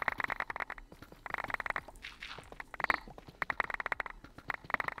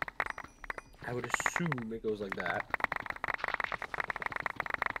 I would assume it goes like that.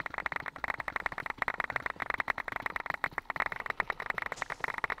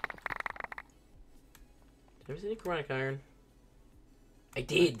 Did I ever see any chronic iron? I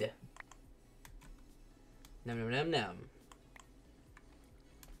did. Nom nom nom nom.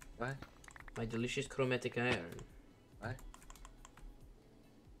 What? My delicious chromatic iron. What?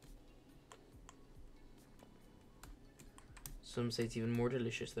 Some say it's even more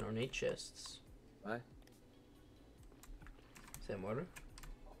delicious than ornate chests. What? Is that water?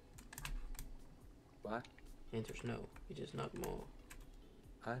 What? Answers no. It is not more.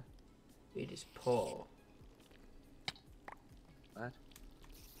 What? It is paw. What?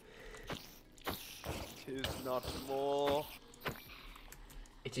 Tis not more.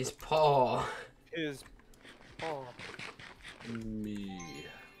 It is paw. Tis. Oh. Me.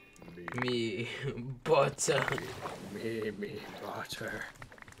 Me. Butter. Me, butter.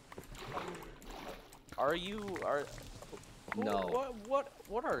 Are you? Are. No. What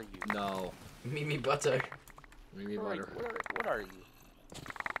are you? No. Me butter. Me, What are you? butter. What are you?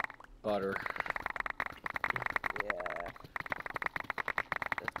 Butter. Yeah.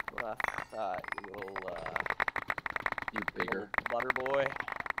 That's what I thought, you little, You bigger. butter boy.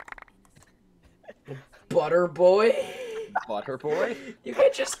 Butter boy? Butter boy? You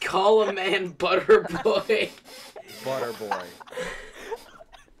can't just call a man butter boy. Butter boy.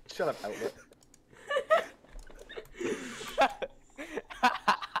 Shut up, Outlet.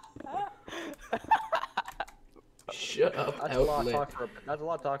 Shut up, That's a lot of outlet. talk for that's a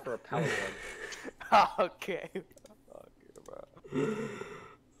lot of talk for a power plug. Okay.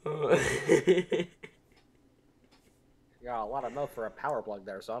 You got a lot of mouth for a power plug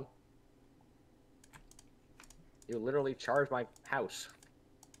there, son. You literally charged my house.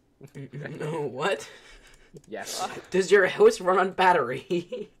 No, what? Yes. Does your house run on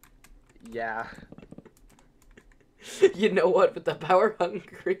battery? Yeah. You know what? With the power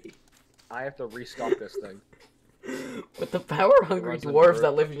hungry, I have to restock this thing. with the power hungry runs on dwarves Dur-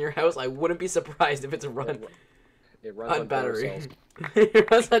 that live in your house, I wouldn't be surprised if it's run It runs on on battery. Duracell's.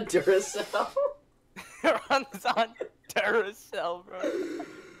 It runs on Duracell. It runs on Duracell, bro.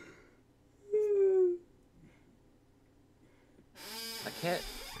 I can't.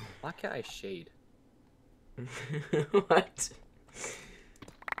 Why can't I shade? What?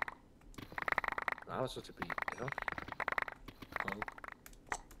 I was supposed to be, you know?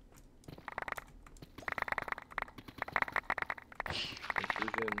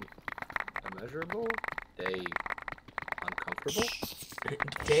 Confusion immeasurable? Day uncomfortable?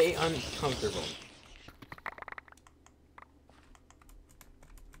 Day uncomfortable.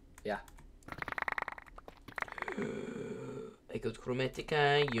 Yeah. I got chromatic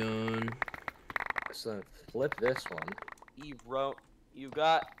ion. So flip this one. You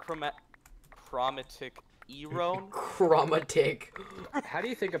got chromatic erone? Chromatic. How do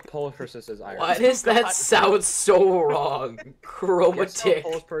you think a Polish person says iron? Why does that sound so wrong? Chromatic.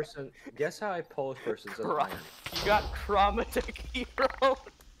 Guess how a Polish person says Chro- iron. You got chromatic erone.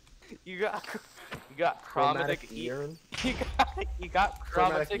 You got chromatic urine? you got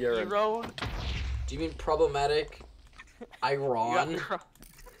chromatic urine. erone. Do you mean problematic? You got Iron.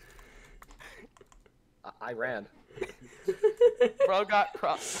 I ran. Bro got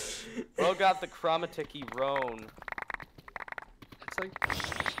the chromatic erone. It's like,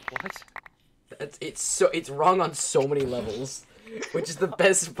 what? It's wrong on so many levels, which is the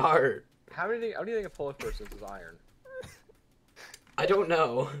best part. How do you think a Polish person says iron? I don't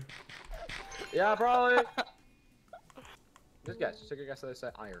know. Yeah, probably. Just guess. Just take a guess. How they say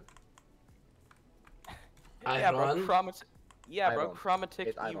iron. Yeah, bro, Iron? chromatic. Yeah, bro, Iron. chromatic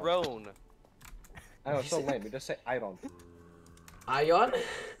It's iron. erone. I know, it's so lame. You just say iron. Ion?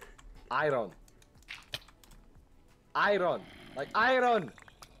 Iron. Iron. Like iron.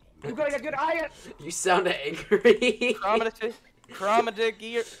 You gotta get good iron. You sound angry. Chromatic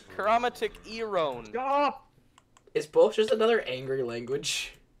erone. Stop. Is Polish just another angry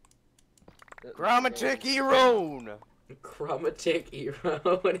language? Chromatic erone. Chromatic era.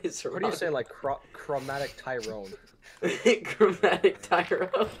 What is wrong? What do you say, like chromatic Tyrone? Chromatic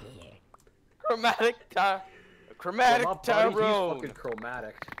Tyro. Chromatic Well, Chromatic my buddy, he's Tyrone. fucking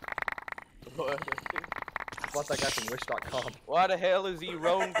chromatic. Bought that guy from Wish.com. Why the hell is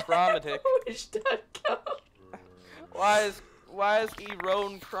erone chromatic? Wish.com. Why is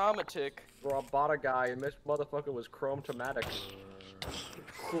erone chromatic? Bro, I bought a guy and this motherfucker was chrome-tomatic.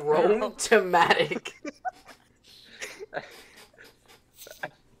 Chrome-tomatic.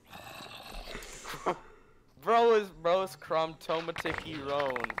 Bro is chromatic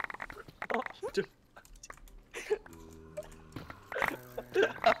erone.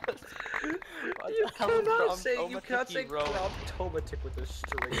 You cannot say erone? chrome-tomatic with a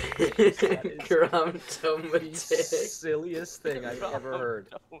straight face. That is the Chrome-tomatic. silliest thing I've ever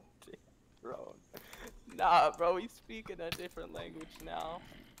heard. Bro. Nah, bro, he's speaking a different language now.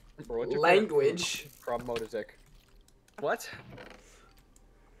 Bro, what's your Language. Chromotic. What?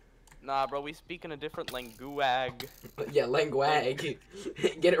 Nah, bro, we speaking a different languag. Yeah, languag.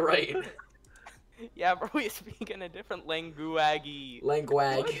 Get it right. Yeah, bro, we speaking a different languaggy.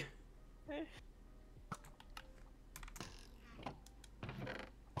 Languag.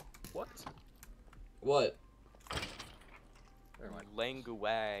 What? What? Never mind.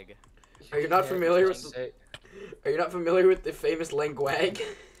 Languag. Are you not familiar with Say Are you not familiar with the famous languag?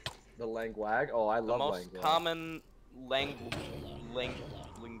 the languag? Oh, I The love most languag. common languag.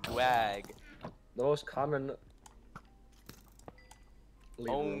 The most common.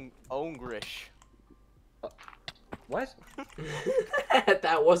 Ongrish. What?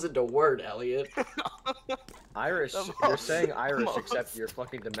 That wasn't a word, Elliot. Irish. The You're most- saying Irish, most- except you're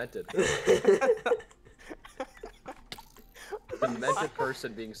fucking demented. Demented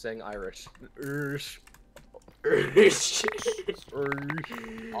person being saying Irish. Irish. Irish. Irish.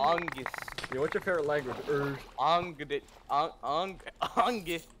 Ongus. Yeah, what's your favorite language? Irish. Ongus.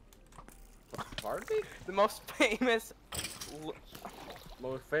 Pardon me? The most famous.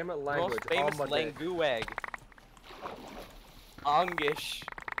 Most famous language. Most famous on my day. languag. Ongish.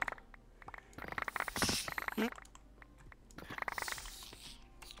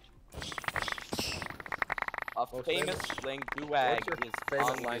 A Most famous languag What's your is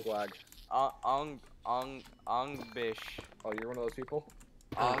favorite Ongish. language? Ongbish. Oh, you're one of those people?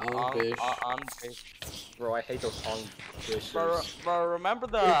 Ongish. Ongish. Bro, I hate those Bro, Ongishers. remember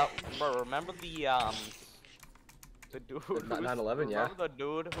the dude who's- 9/11, yeah. Remember the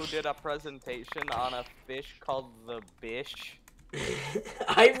dude who did a presentation on a fish called the bish?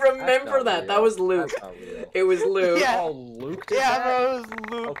 I remember that. That was Luke. That's not real. It was Luke. Yeah. Oh, Luke did Yeah, that? bro, it was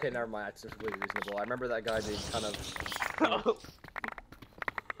Luke. Okay, never mind. That's just really reasonable. I remember that guy being kind of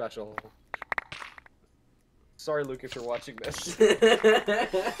special. Sorry, Luke, if you're watching this. My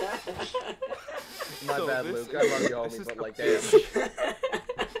So bad, this Luke. is- I love you, this homie, is but the- like, damn.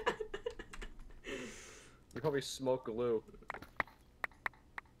 You probably smoke glue.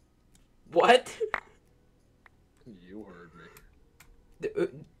 What? You heard me.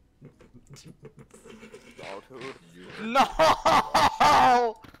 Oh, dude. You heard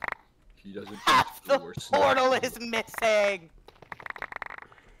No! He doesn't Half the worse portal than- is missing!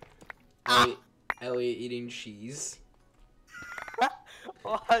 Elliot eating cheese.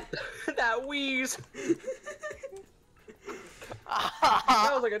 What? That wheeze! that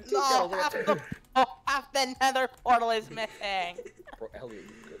was like a two no, count, half, like a- the, half the nether portal is missing! Bro, Elliot,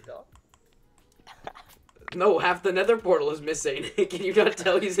 you good dog? No, half the nether portal is missing. Can you not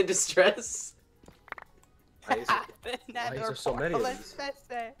tell he's in distress? Why is Half it? the nether there so many portal of is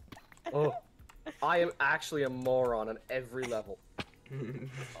missing! Oh, I am actually a moron on every level.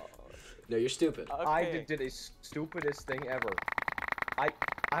 No, you're stupid. I Okay. did the stupidest thing ever.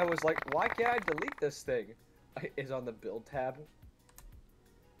 I was like, why can't I delete this thing? It's on the build tab.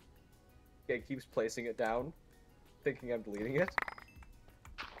 It keeps placing it down, thinking I'm deleting it.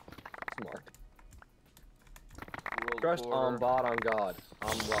 Smart. World Trust on War- bot on God.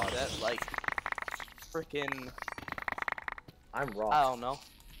 I'm Rod. That like freaking I'm I Rock. don't know.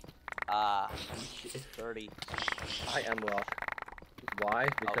 30. I am Rock. Why?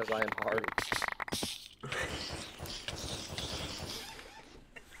 Because I am hard.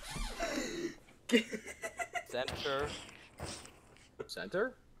 Center.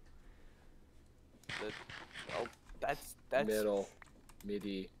 Center? The, oh, that's Middle.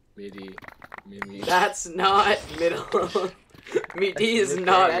 Midi. That's not middle. Midi is Literally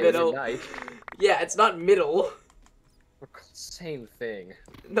not every middle. night. Yeah, it's not middle. Same thing.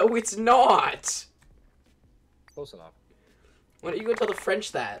 No, it's not. Close enough. Why don't you go tell the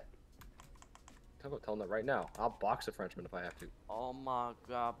French that? How about telling that right now? I'll box a Frenchman if I have to. Oh my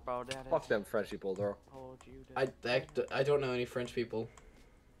god, bro, that Fuck them French people, though. told you that. I don't know any French people.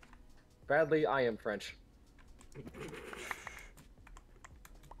 Bradley, I am French.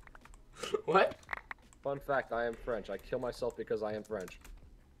 What? Fun fact, I am French. I kill myself because I am French.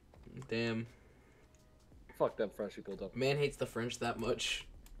 Damn. Fuck them French people, though. Man hates the French that much.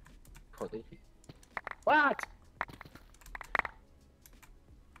 Probably. What?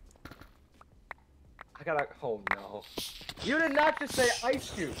 I gotta. Oh no. You did not just say ice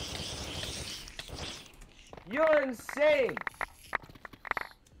cube. You're insane.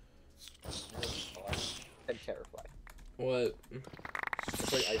 I'm terrified. What? Just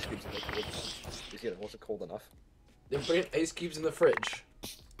putting ice cubes in the cold. Is it wasn't cold enough? Then put ice cubes in the fridge.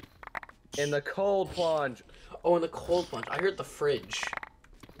 In the cold plunge. Oh, in the cold plunge. I heard the fridge.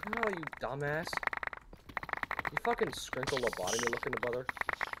 No, you dumbass. You fucking sprinkle lobotomy looking brother.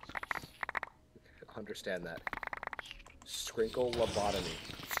 Understand that. Sprinkle lobotomy.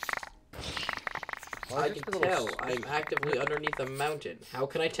 I can tell. I'm actively underneath a mountain. How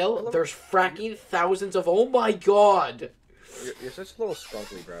can I tell? There's fracking thousands of. Oh my god! You're such a little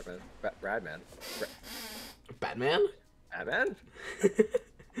scrunkly, Bradman. Bradman. Batman? Bradman?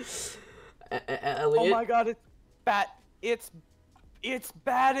 Elliot? Oh my god, it's bat. It's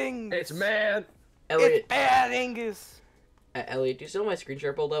batting. It's man. Elliot, It's Bad Angus. Elliot, do you still have my screen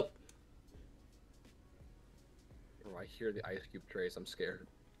share pulled up? Oh, I hear the ice cube trace. I'm scared.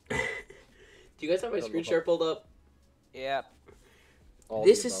 Do you guys have my Don't screen look share up. pulled up? Yeah. All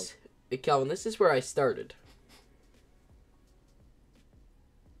This the is Calvin. This is where I started.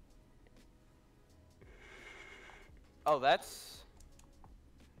 Oh, that's.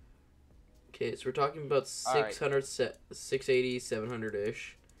 Okay, so we're talking about Alright. 600, 680,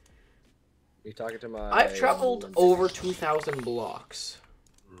 700-ish. You talking to my? I've traveled over 2,000 blocks.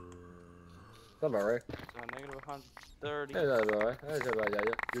 Not about right. So negative 130. Yeah, that's about right. That's about right.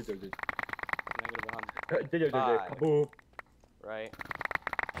 Yeah, you do. Negative 100. Five. Boom. Right.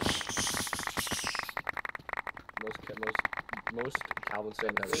 Most Calvin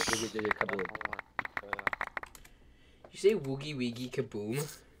Sam have a kaboom. You say woogie weegie kaboom?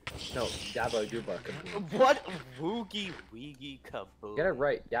 No, Yabba Duba kaboom. What woogie weegie kaboom? Get it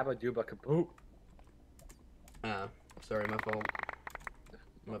right, Yabba Duba kaboom. Ah, sorry, my fault.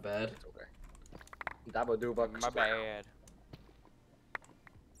 My bad. It's okay. Dabba Duba. My bad.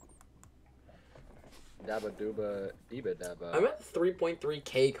 Dabba Duba. Diba Dabba. I'm at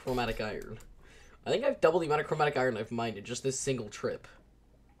 3.3k chromatic iron. I think I've doubled the amount of chromatic iron I've mined in just this single trip.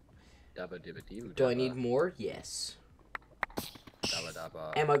 Dabba Diba Dibu. Do I need more? Yes. Dabba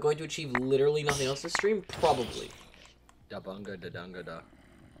Dabba. Am I going to achieve literally nothing else this stream? Probably. Dabunga da dunga da.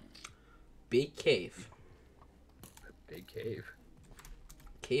 Big cave. Big cave.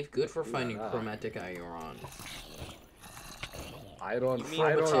 Cave good for finding la. chromatic iron. Iron. You mean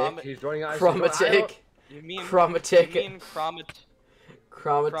Iron. He's joining us. Chromatic. You mean Chromatic. You mean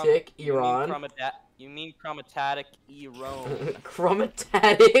Chromatic Iran. You mean chromatatic Iran.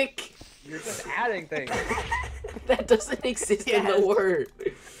 Chromatatic. You're just adding things. That doesn't exist in Yes. the word.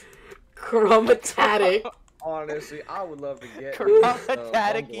 Chromatic. Honestly, I would love to get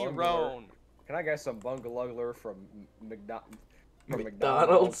Chromataticy Bungalow. Roan. Can I get some bungalow from McDonald's?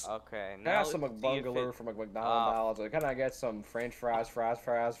 McDonald's. Okay, Can I now have some let's see if bungalow it from McDonald's? Or can I get some French fries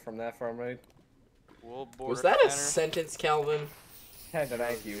from that for me? will Was border that a center. sentence, Calvin? Thank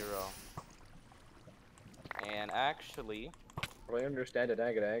you. 0. And actually, I understand it.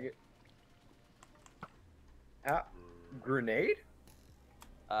 Dang it. Grenade?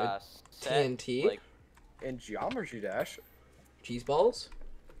 set, TNT? like, In Geometry Dash? Cheese balls?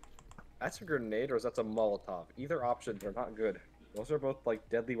 That's a grenade or is that a Molotov? Either options are not good. Those are both like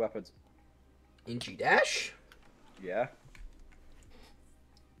deadly weapons. In G dash? Yeah.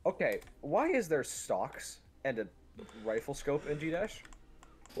 Okay, why is there stocks and a rifle scope in G Dash?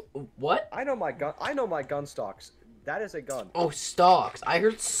 What? I know my gun stocks. That is a gun. Oh, stocks. I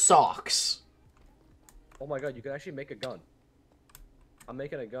heard socks. Oh my god, you can actually make a gun. I'm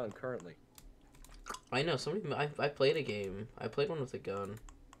making a gun currently. I know. I played a game. I played one with a gun.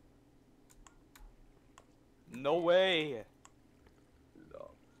 no way.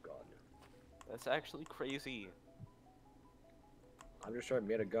 Oh god. That's actually crazy. I'm just trying to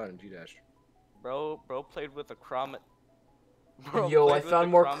make a gun in G Dash. Bro played with a Yo, I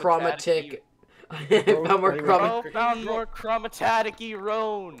found more chromatic. I found more Bro, chromatic. Bro found more chromataticy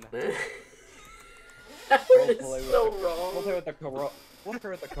Roan. That We'll word is play so with wrong. We'll play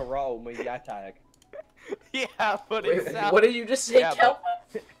with the Chromatic. Yeah, but Wait, it sounds. what did you just say, Yeah, Calvin?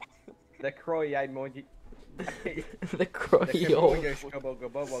 The Chromatic. The croyo. The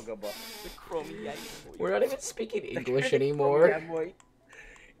chromium. We're not even speaking English anymore.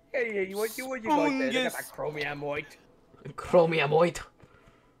 Hey, what you going there? Look at Fungus. that chromiamoid. Chromiamoid.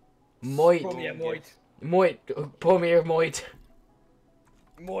 Moit. Chromiamoid. Moit. Pomiermoid.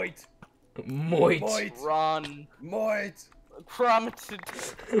 Moit. Moit. Moit. Ron. Moit. Chromatic.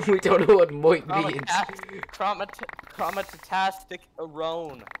 We don't know what moit means. Chromatatastic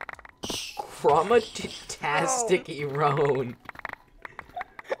Roan. Chromatatastic erone.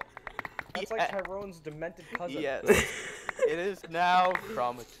 That's like Tyrone's demented cousin. Yes. It is now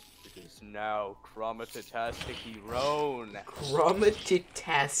chromatatastic Roan.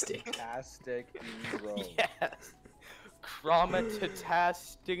 Chromatatastic. Fantastic Erone. Yes.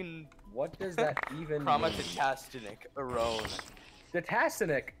 Chromatatastic. What does that even mean? Chromatastatic Roan.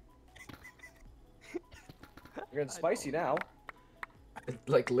 Detastinic. You're getting spicy now.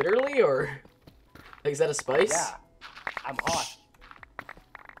 Like literally, or like, is that a spice? Yeah. I'm hot.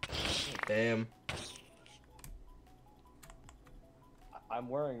 Damn. I'm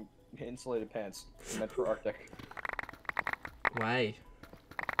wearing insulated pants meant for Arctic. Why?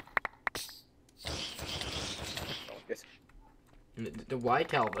 Yes. Why,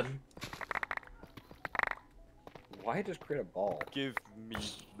 Calvin? Why just create a ball? Give me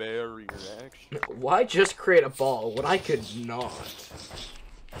barrier action. Why just create a ball when I could not?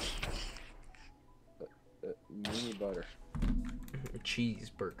 Mini butter.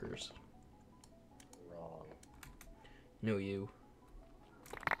 Cheeseburgers. Wrong. No, you.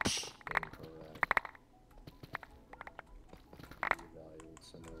 Incorrect. Reevaluate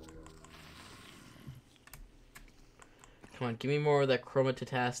scenario. Come on, give me more of that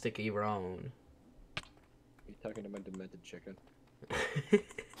chromatatastic erone. You talking to my demented chicken?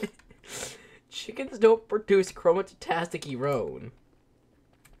 Chickens don't produce chromatatastic erone.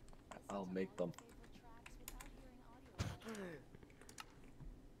 I'll make them.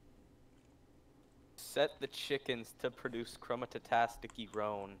 Set the chickens to produce chromatatastic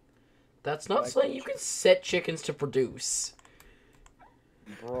Roan. That's not Like- something you can set chickens to produce.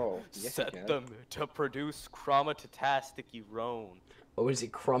 Bro, yes you Set can. them to produce chromatatastic Roan. Oh, is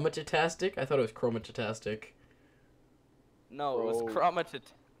it chromatatastic? I thought it was chromatatastic. No, it was Bro. chromatat.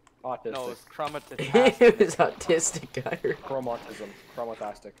 Autistic. No, it was It chromatatastic. was autistic, I heard. Chromatism.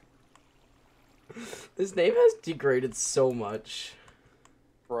 Chromatastic. This name has degraded so much.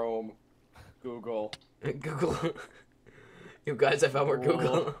 Chrome. Google. Google. You guys, I found more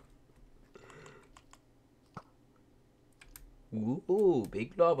Google. Ooh,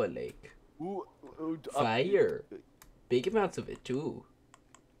 big lava lake. Ooh, Fire. Big amounts of it, too.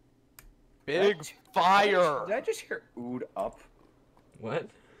 big fire. Did I just hear ood up? What?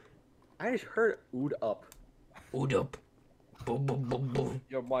 I just heard ood up. Ood up. Boom, boom, boom, boom.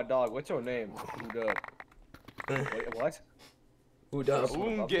 Yo, my dog, what's your name? Ood up. Wait, what? Ood up.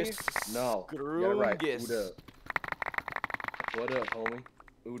 Ungus. No. Yeah, right. Grungus. Ood up. What up, homie?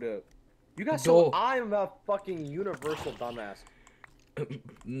 Ood up. You got Dole. so I'm a fucking universal dumbass.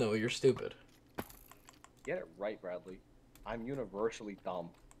 No, you're stupid. Get it right, Bradley. I'm universally dumb.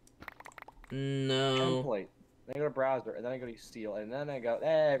 No. Template. Then I go to browser, and then I go to steel, and then I go.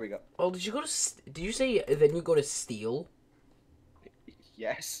 There we go. Oh, did you go to? Did you say then you go to steel?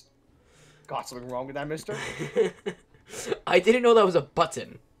 Yes. Got something wrong with that, mister? I didn't know that was a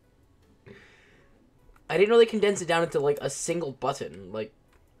button. I didn't know they condensed it down into like a single button. Like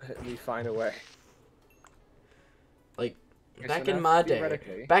We find a way. Okay, back so in now my day.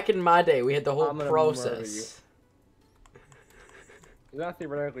 theoretically- Back in my day, we had the whole I'm gonna murder process. Not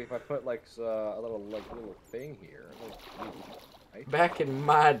theoretically, if I put like a little thing here. Right? Back in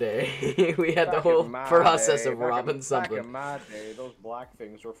my day, we had the Back whole in my process day, of back robbing Back something. in my day, those black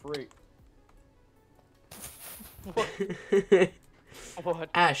things were free. What?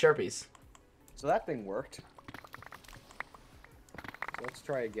 Sharpies. So that thing worked. So let's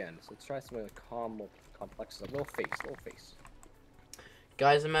try again. So let's try something like complex stuff. Little face.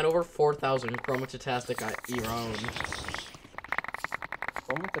 Guys, I'm at over 4,000 chromatotastic Iran.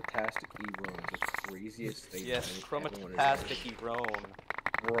 Chromatotastic E-Rone is the craziest thing. Yes, anyone has chromatotastic Erone.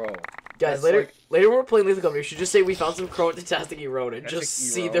 ever- Bro. Guys, That's later like- when we're playing Lethal Company, you should just say we found some chromatotastic Iran and just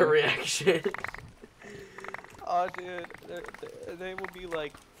Tastic see the Iran. reaction. Oh, dude, they will be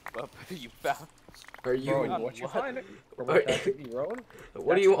like, you found. Are you? Bro, on what you what? find it? Chromatotastic E-Rone? What are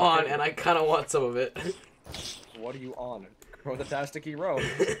That's you on? fucking- And I kind of want some of it. What are you on? Chromatotastic E-Rone.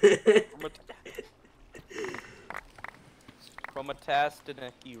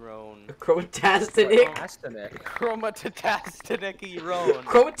 Chromatastatic Erone. Chromatostatic. Chromatostatic. Chromatastatic Erone.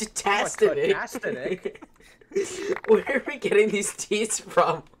 Chromatostatic. Where are we getting these T's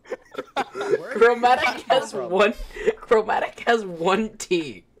from? Where Chromatic has from? one. Chromatic has one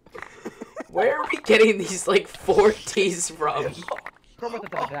T. Where are we getting these like 4 T's from?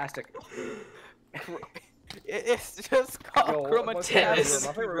 Chromatotastic. It's just called Tennis.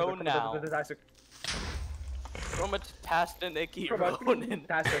 Chromatastatic Erone now. Chromatastatic Erone.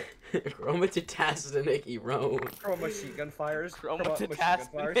 Chromatotastic. Chromatostatic Iran. Machine gun fires.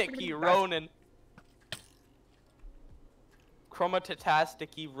 Chromatastatic Eronin. Chromatastatic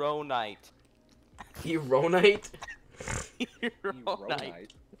Eronite. Ironite?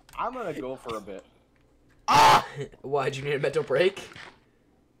 Eronite. I'm gonna go for a bit. Ah! Why, did you need a mental break?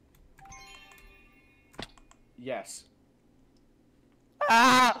 Yes.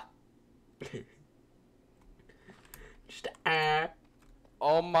 Ah! Just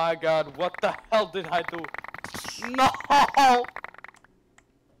Oh my god, what the hell did I do? No!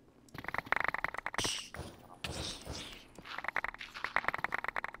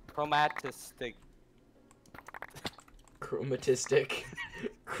 Chromatistic. chromatistic.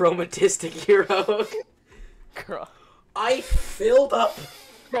 Chromatistic hero. Chro- I filled up.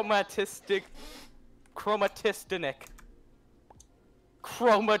 Chromatistic. Chromatistinic.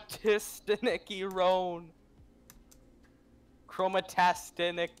 Chromatistinic Erone.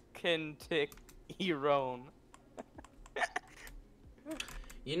 Chromatastinic Erone.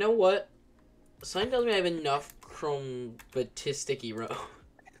 You know what? Something tells me I have enough chromatistic hero.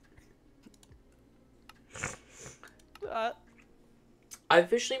 I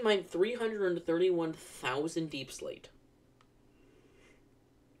officially mined 331,000 deep slate.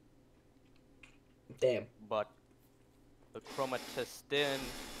 Damn. But the chromatistin,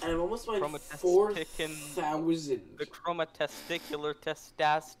 And I'm almost mined Chromatistic 4,000. the chromatesticular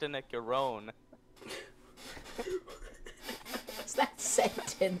testastinic Erone. What's that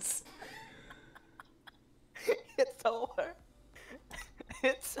sentence? It's over.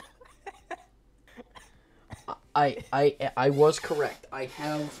 It's. I was correct. I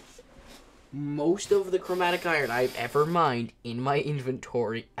have most of the chromatic iron I've ever mined in my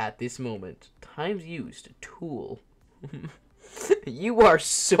inventory at this moment. Times used tool. You are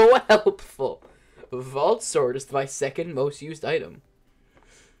so helpful. Vault sword is my second most used item.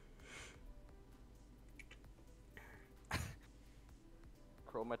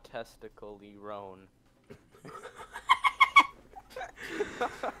 Chromatestical Erone.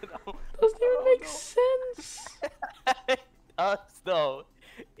 Doesn't even make sense. It does, though.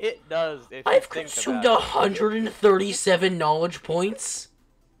 It does. If you I've think consumed about 137 knowledge points.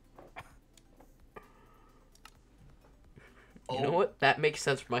 You know what? That makes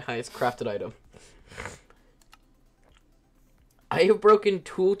sense for my highest crafted item. I have broken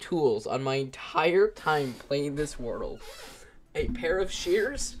 2 tools on my entire time playing this world. A pair of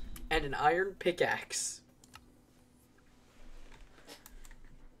shears and an iron pickaxe.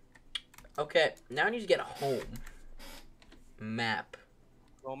 Okay, now I need to get home. Map.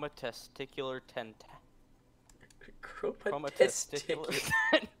 Chromatesticular Chromatesticular.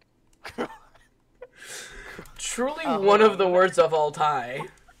 Chromatesticular. Truly Oh, one hold of the on. words of all time.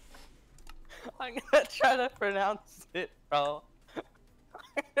 I'm gonna try to pronounce it, bro.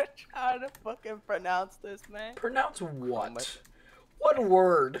 Trying to fucking pronounce this, man. Pronounce what? Chromat- What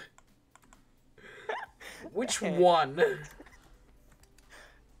word? Which one?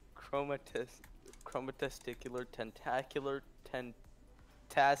 Chromatesticular tentacular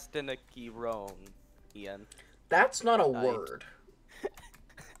tentastinicirone, Ian. That's not a Right. word.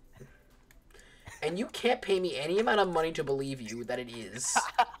 And you can't pay me any amount of money to believe you that it is.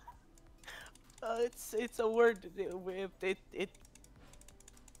 It's a word.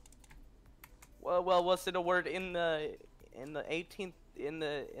 Well, was it a word in the 18th in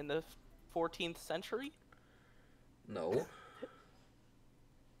the 14th century? No.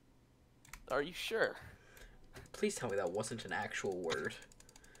 Are you sure? Please tell me that wasn't an actual word.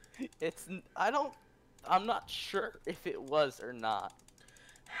 I'm not sure if it was or not.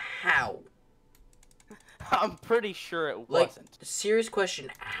 How? I'm pretty sure it Like, wasn't. serious question,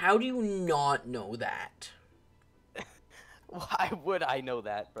 how do you not know that? Why would I know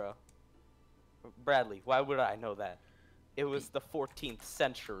that, bro? Bradley, why would I know that? It was the 14th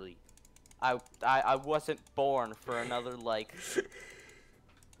century. I wasn't born for another like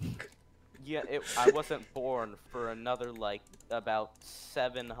I wasn't born for another like about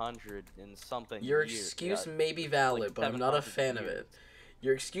 700 and something Your years. excuse Yeah, may be valid, like but I'm not a 700 fan of years. it.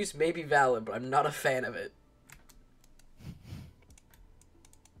 Your excuse may be valid, but I'm not a fan of it.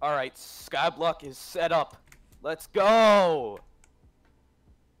 Alright, Skyblock is set up. Let's go!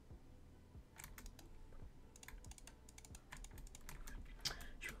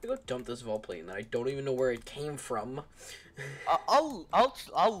 Should we go dump this Volplane that I don't even know where it came from? I'll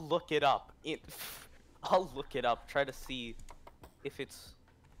look it up. I'll look it up. Try to see if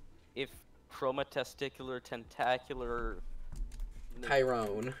chromatesticular tentacular.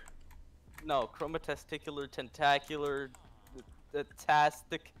 Tyrone. No, chromatesticular tentacular,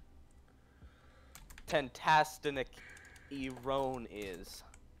 tentastinic erone is.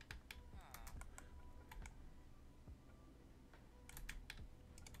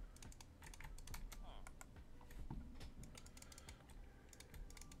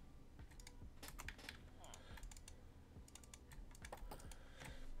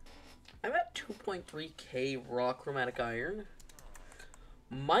 I'm at 2.3k raw chromatic iron.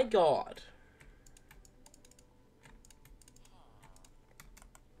 My god.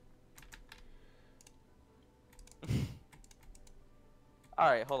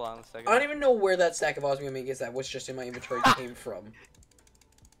 Alright, hold on a second. I don't even know where that stack of osmium is that was just in my inventory came from.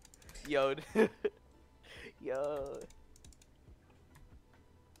 Yo. Yo.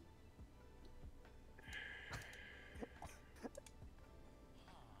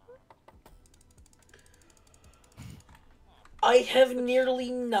 I have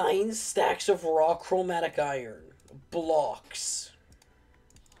nearly 9 stacks of raw chromatic iron. Blocks.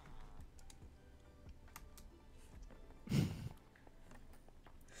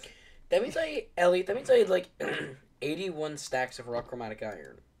 That means Elliot, that means I had like 81 stacks of raw chromatic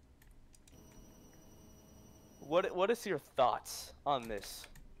iron. What is your thoughts on this?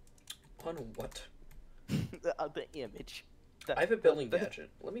 On what? The image. I have a building the- gadget.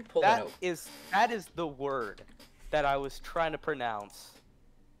 Let me pull that out. That is the word that I was trying to pronounce.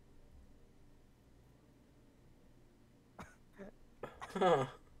 Huh.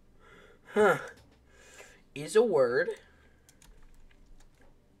 Huh. Is a word.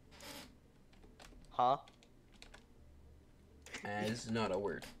 Huh? As not a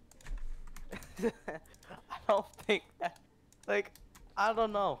word. I don't think that, like, I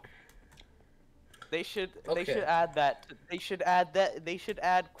don't know. They should Okay. add that. They should add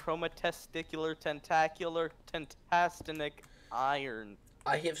chromatesticular tentacular tentastinic iron.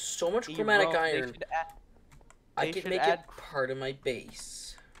 I have so much chromatic iron. I they could should make add it part of my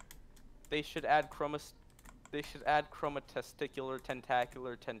base. They should add chromatesticular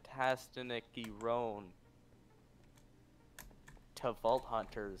tentacular tentastinic erone to Vault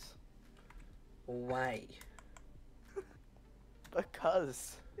Hunters. Why?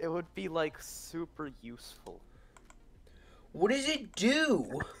 Because it would be like super useful. What does it do?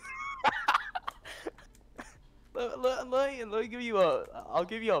 Let me give you I'll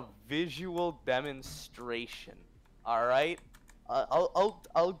give you a visual demonstration. All right,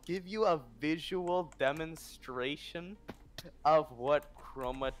 I'll give you a visual demonstration of what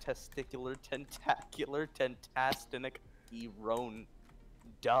chromatesticular tentacular tentastinic erone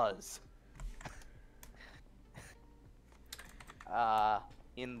does.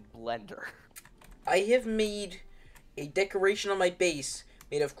 In Blender. I have made a decoration on my base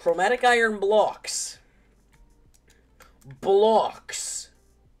made of chromatic iron blocks. Blocks.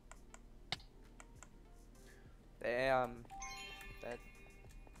 Damn.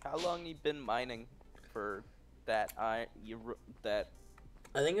 How long you been mining for that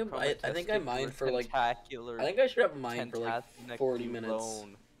I think I mined for like tentacular, I think I should have mined for like 40 minutes.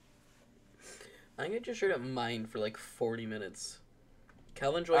 tentacinocurone. I think I just should have mined for like 40 minutes.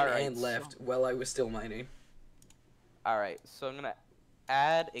 Calvin joined Alright, and so- left while I was still mining. Alright, so I'm gonna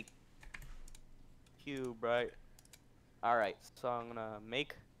add a cube, right? Alright, so I'm gonna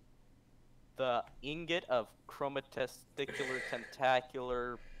make the ingot of chromatisticular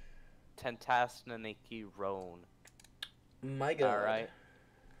tentacular tentacinocurone. My god. Alright.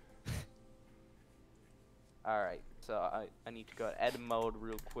 Alright, so I need to go to edit mode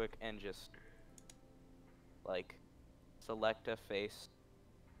real quick and just like select a face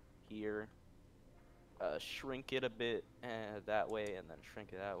here, shrink it a bit that way, and then shrink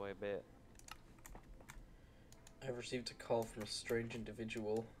it that way a bit. I've received a call from a strange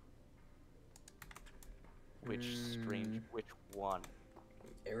individual. Which strange? Which one?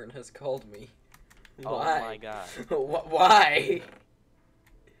 Aaron has called me. Oh Why? my god. Why?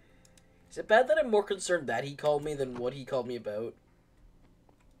 Is it bad that I'm more concerned that he called me than what he called me about?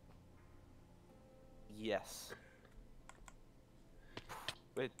 Yes.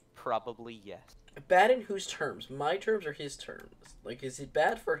 Probably yes. Bad in whose terms? My terms or his terms? Like, is it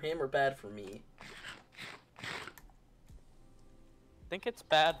bad for him or bad for me? I think it's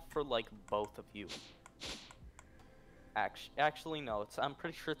bad for like both of you. Actually no, I'm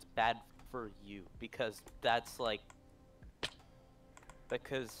pretty sure it's bad for you because that's like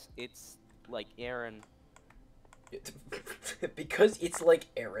because it's like Aaron. Because it's like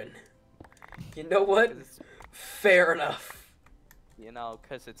Aaron. You know what? 'Cause it's, Fair enough. you know,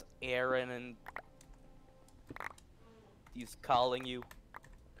 because it's Aaron and he's calling you.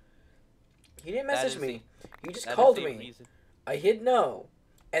 He didn't That message is me. He just That is called the me. reason. I hit no.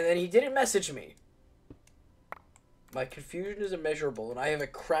 And then he didn't message me. My confusion is immeasurable, and I have a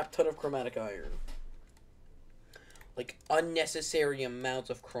crap ton of chromatic iron. Like, unnecessary amounts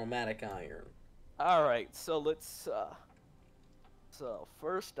of chromatic iron. Alright, so let's, so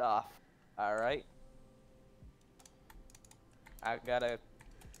first off, alright, I gotta,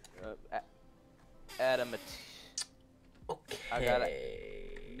 add a Okay. I gotta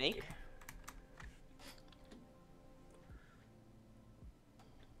make,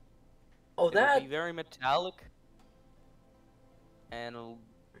 Oh, it'll that... be very metallic, and it'll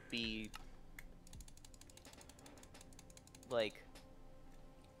be, like,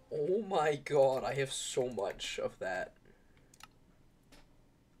 Oh my god, I have so much of that.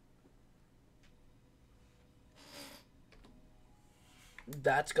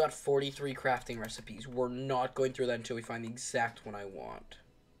 That's got 43 crafting recipes. We're not going through that until we find the exact one I want.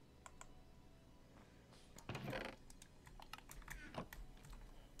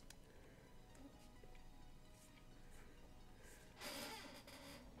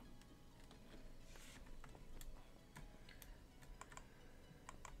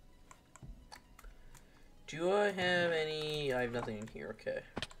 Do I have any... I have nothing in here, okay.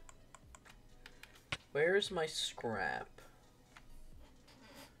 Where's my scrap?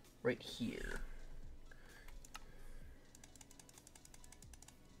 Right here.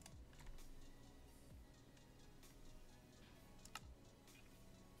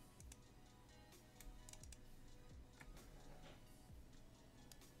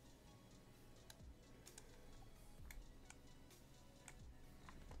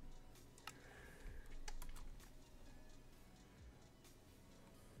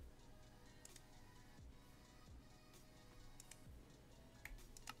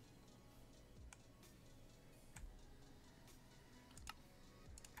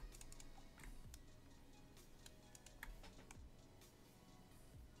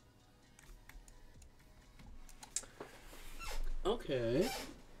 Okay.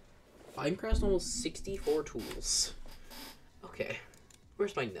 Minecraft's almost 64 tools. Okay.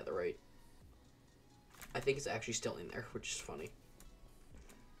 Where's my netherite? I think it's actually still in there, which is funny.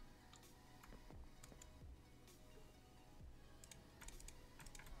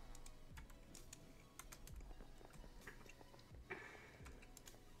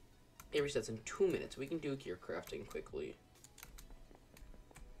 It resets in 2 minutes. We can do gear crafting quickly.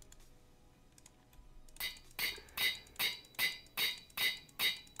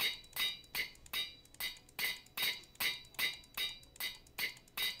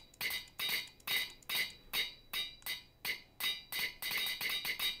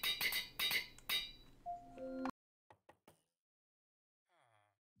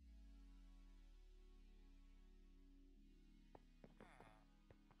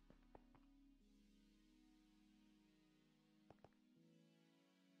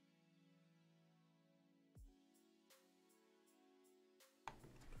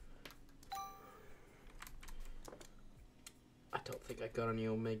 think I got any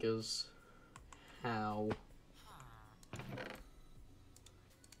Omegas. How?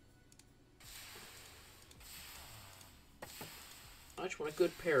 I just want a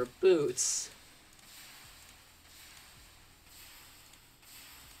good pair of boots.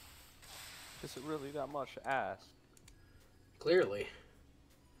 Is it really that much ass? Clearly.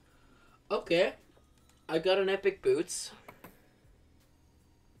 Okay. I got an epic boots.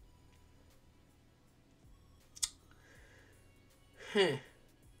 Huh.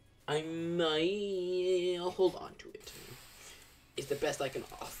 I might hold on to it. It's the best I can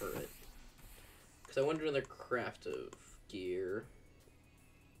offer it. Because I want to do another craft of gear.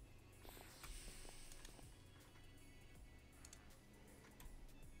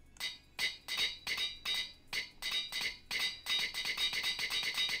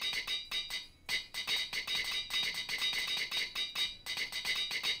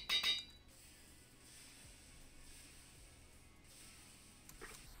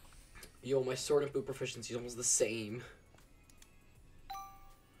 Yo, my sword and boot proficiency is almost the same.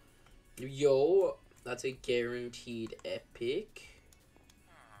 Yo, that's a guaranteed epic.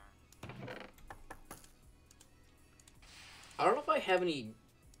 I don't know if I have any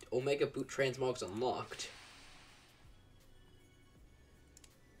Omega boot transmogs unlocked.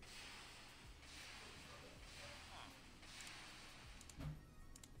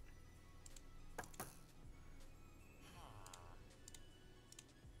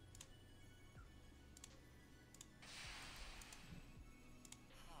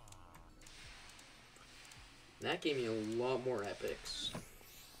 That gave me a lot more epics.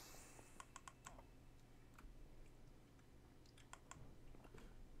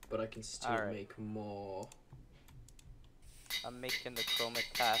 But I can still make more. I'm making the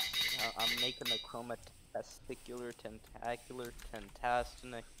I'm making the chromatasticular tentacular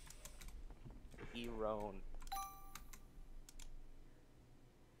tentastinic erone.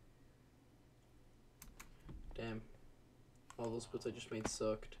 Damn. All those boots I just made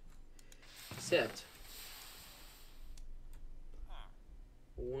sucked. Except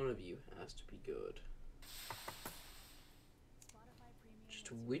one of you has to be good.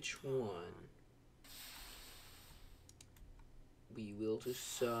 Just which one? We will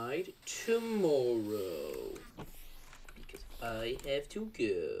decide tomorrow. Because I have to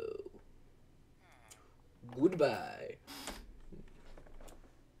go. Goodbye.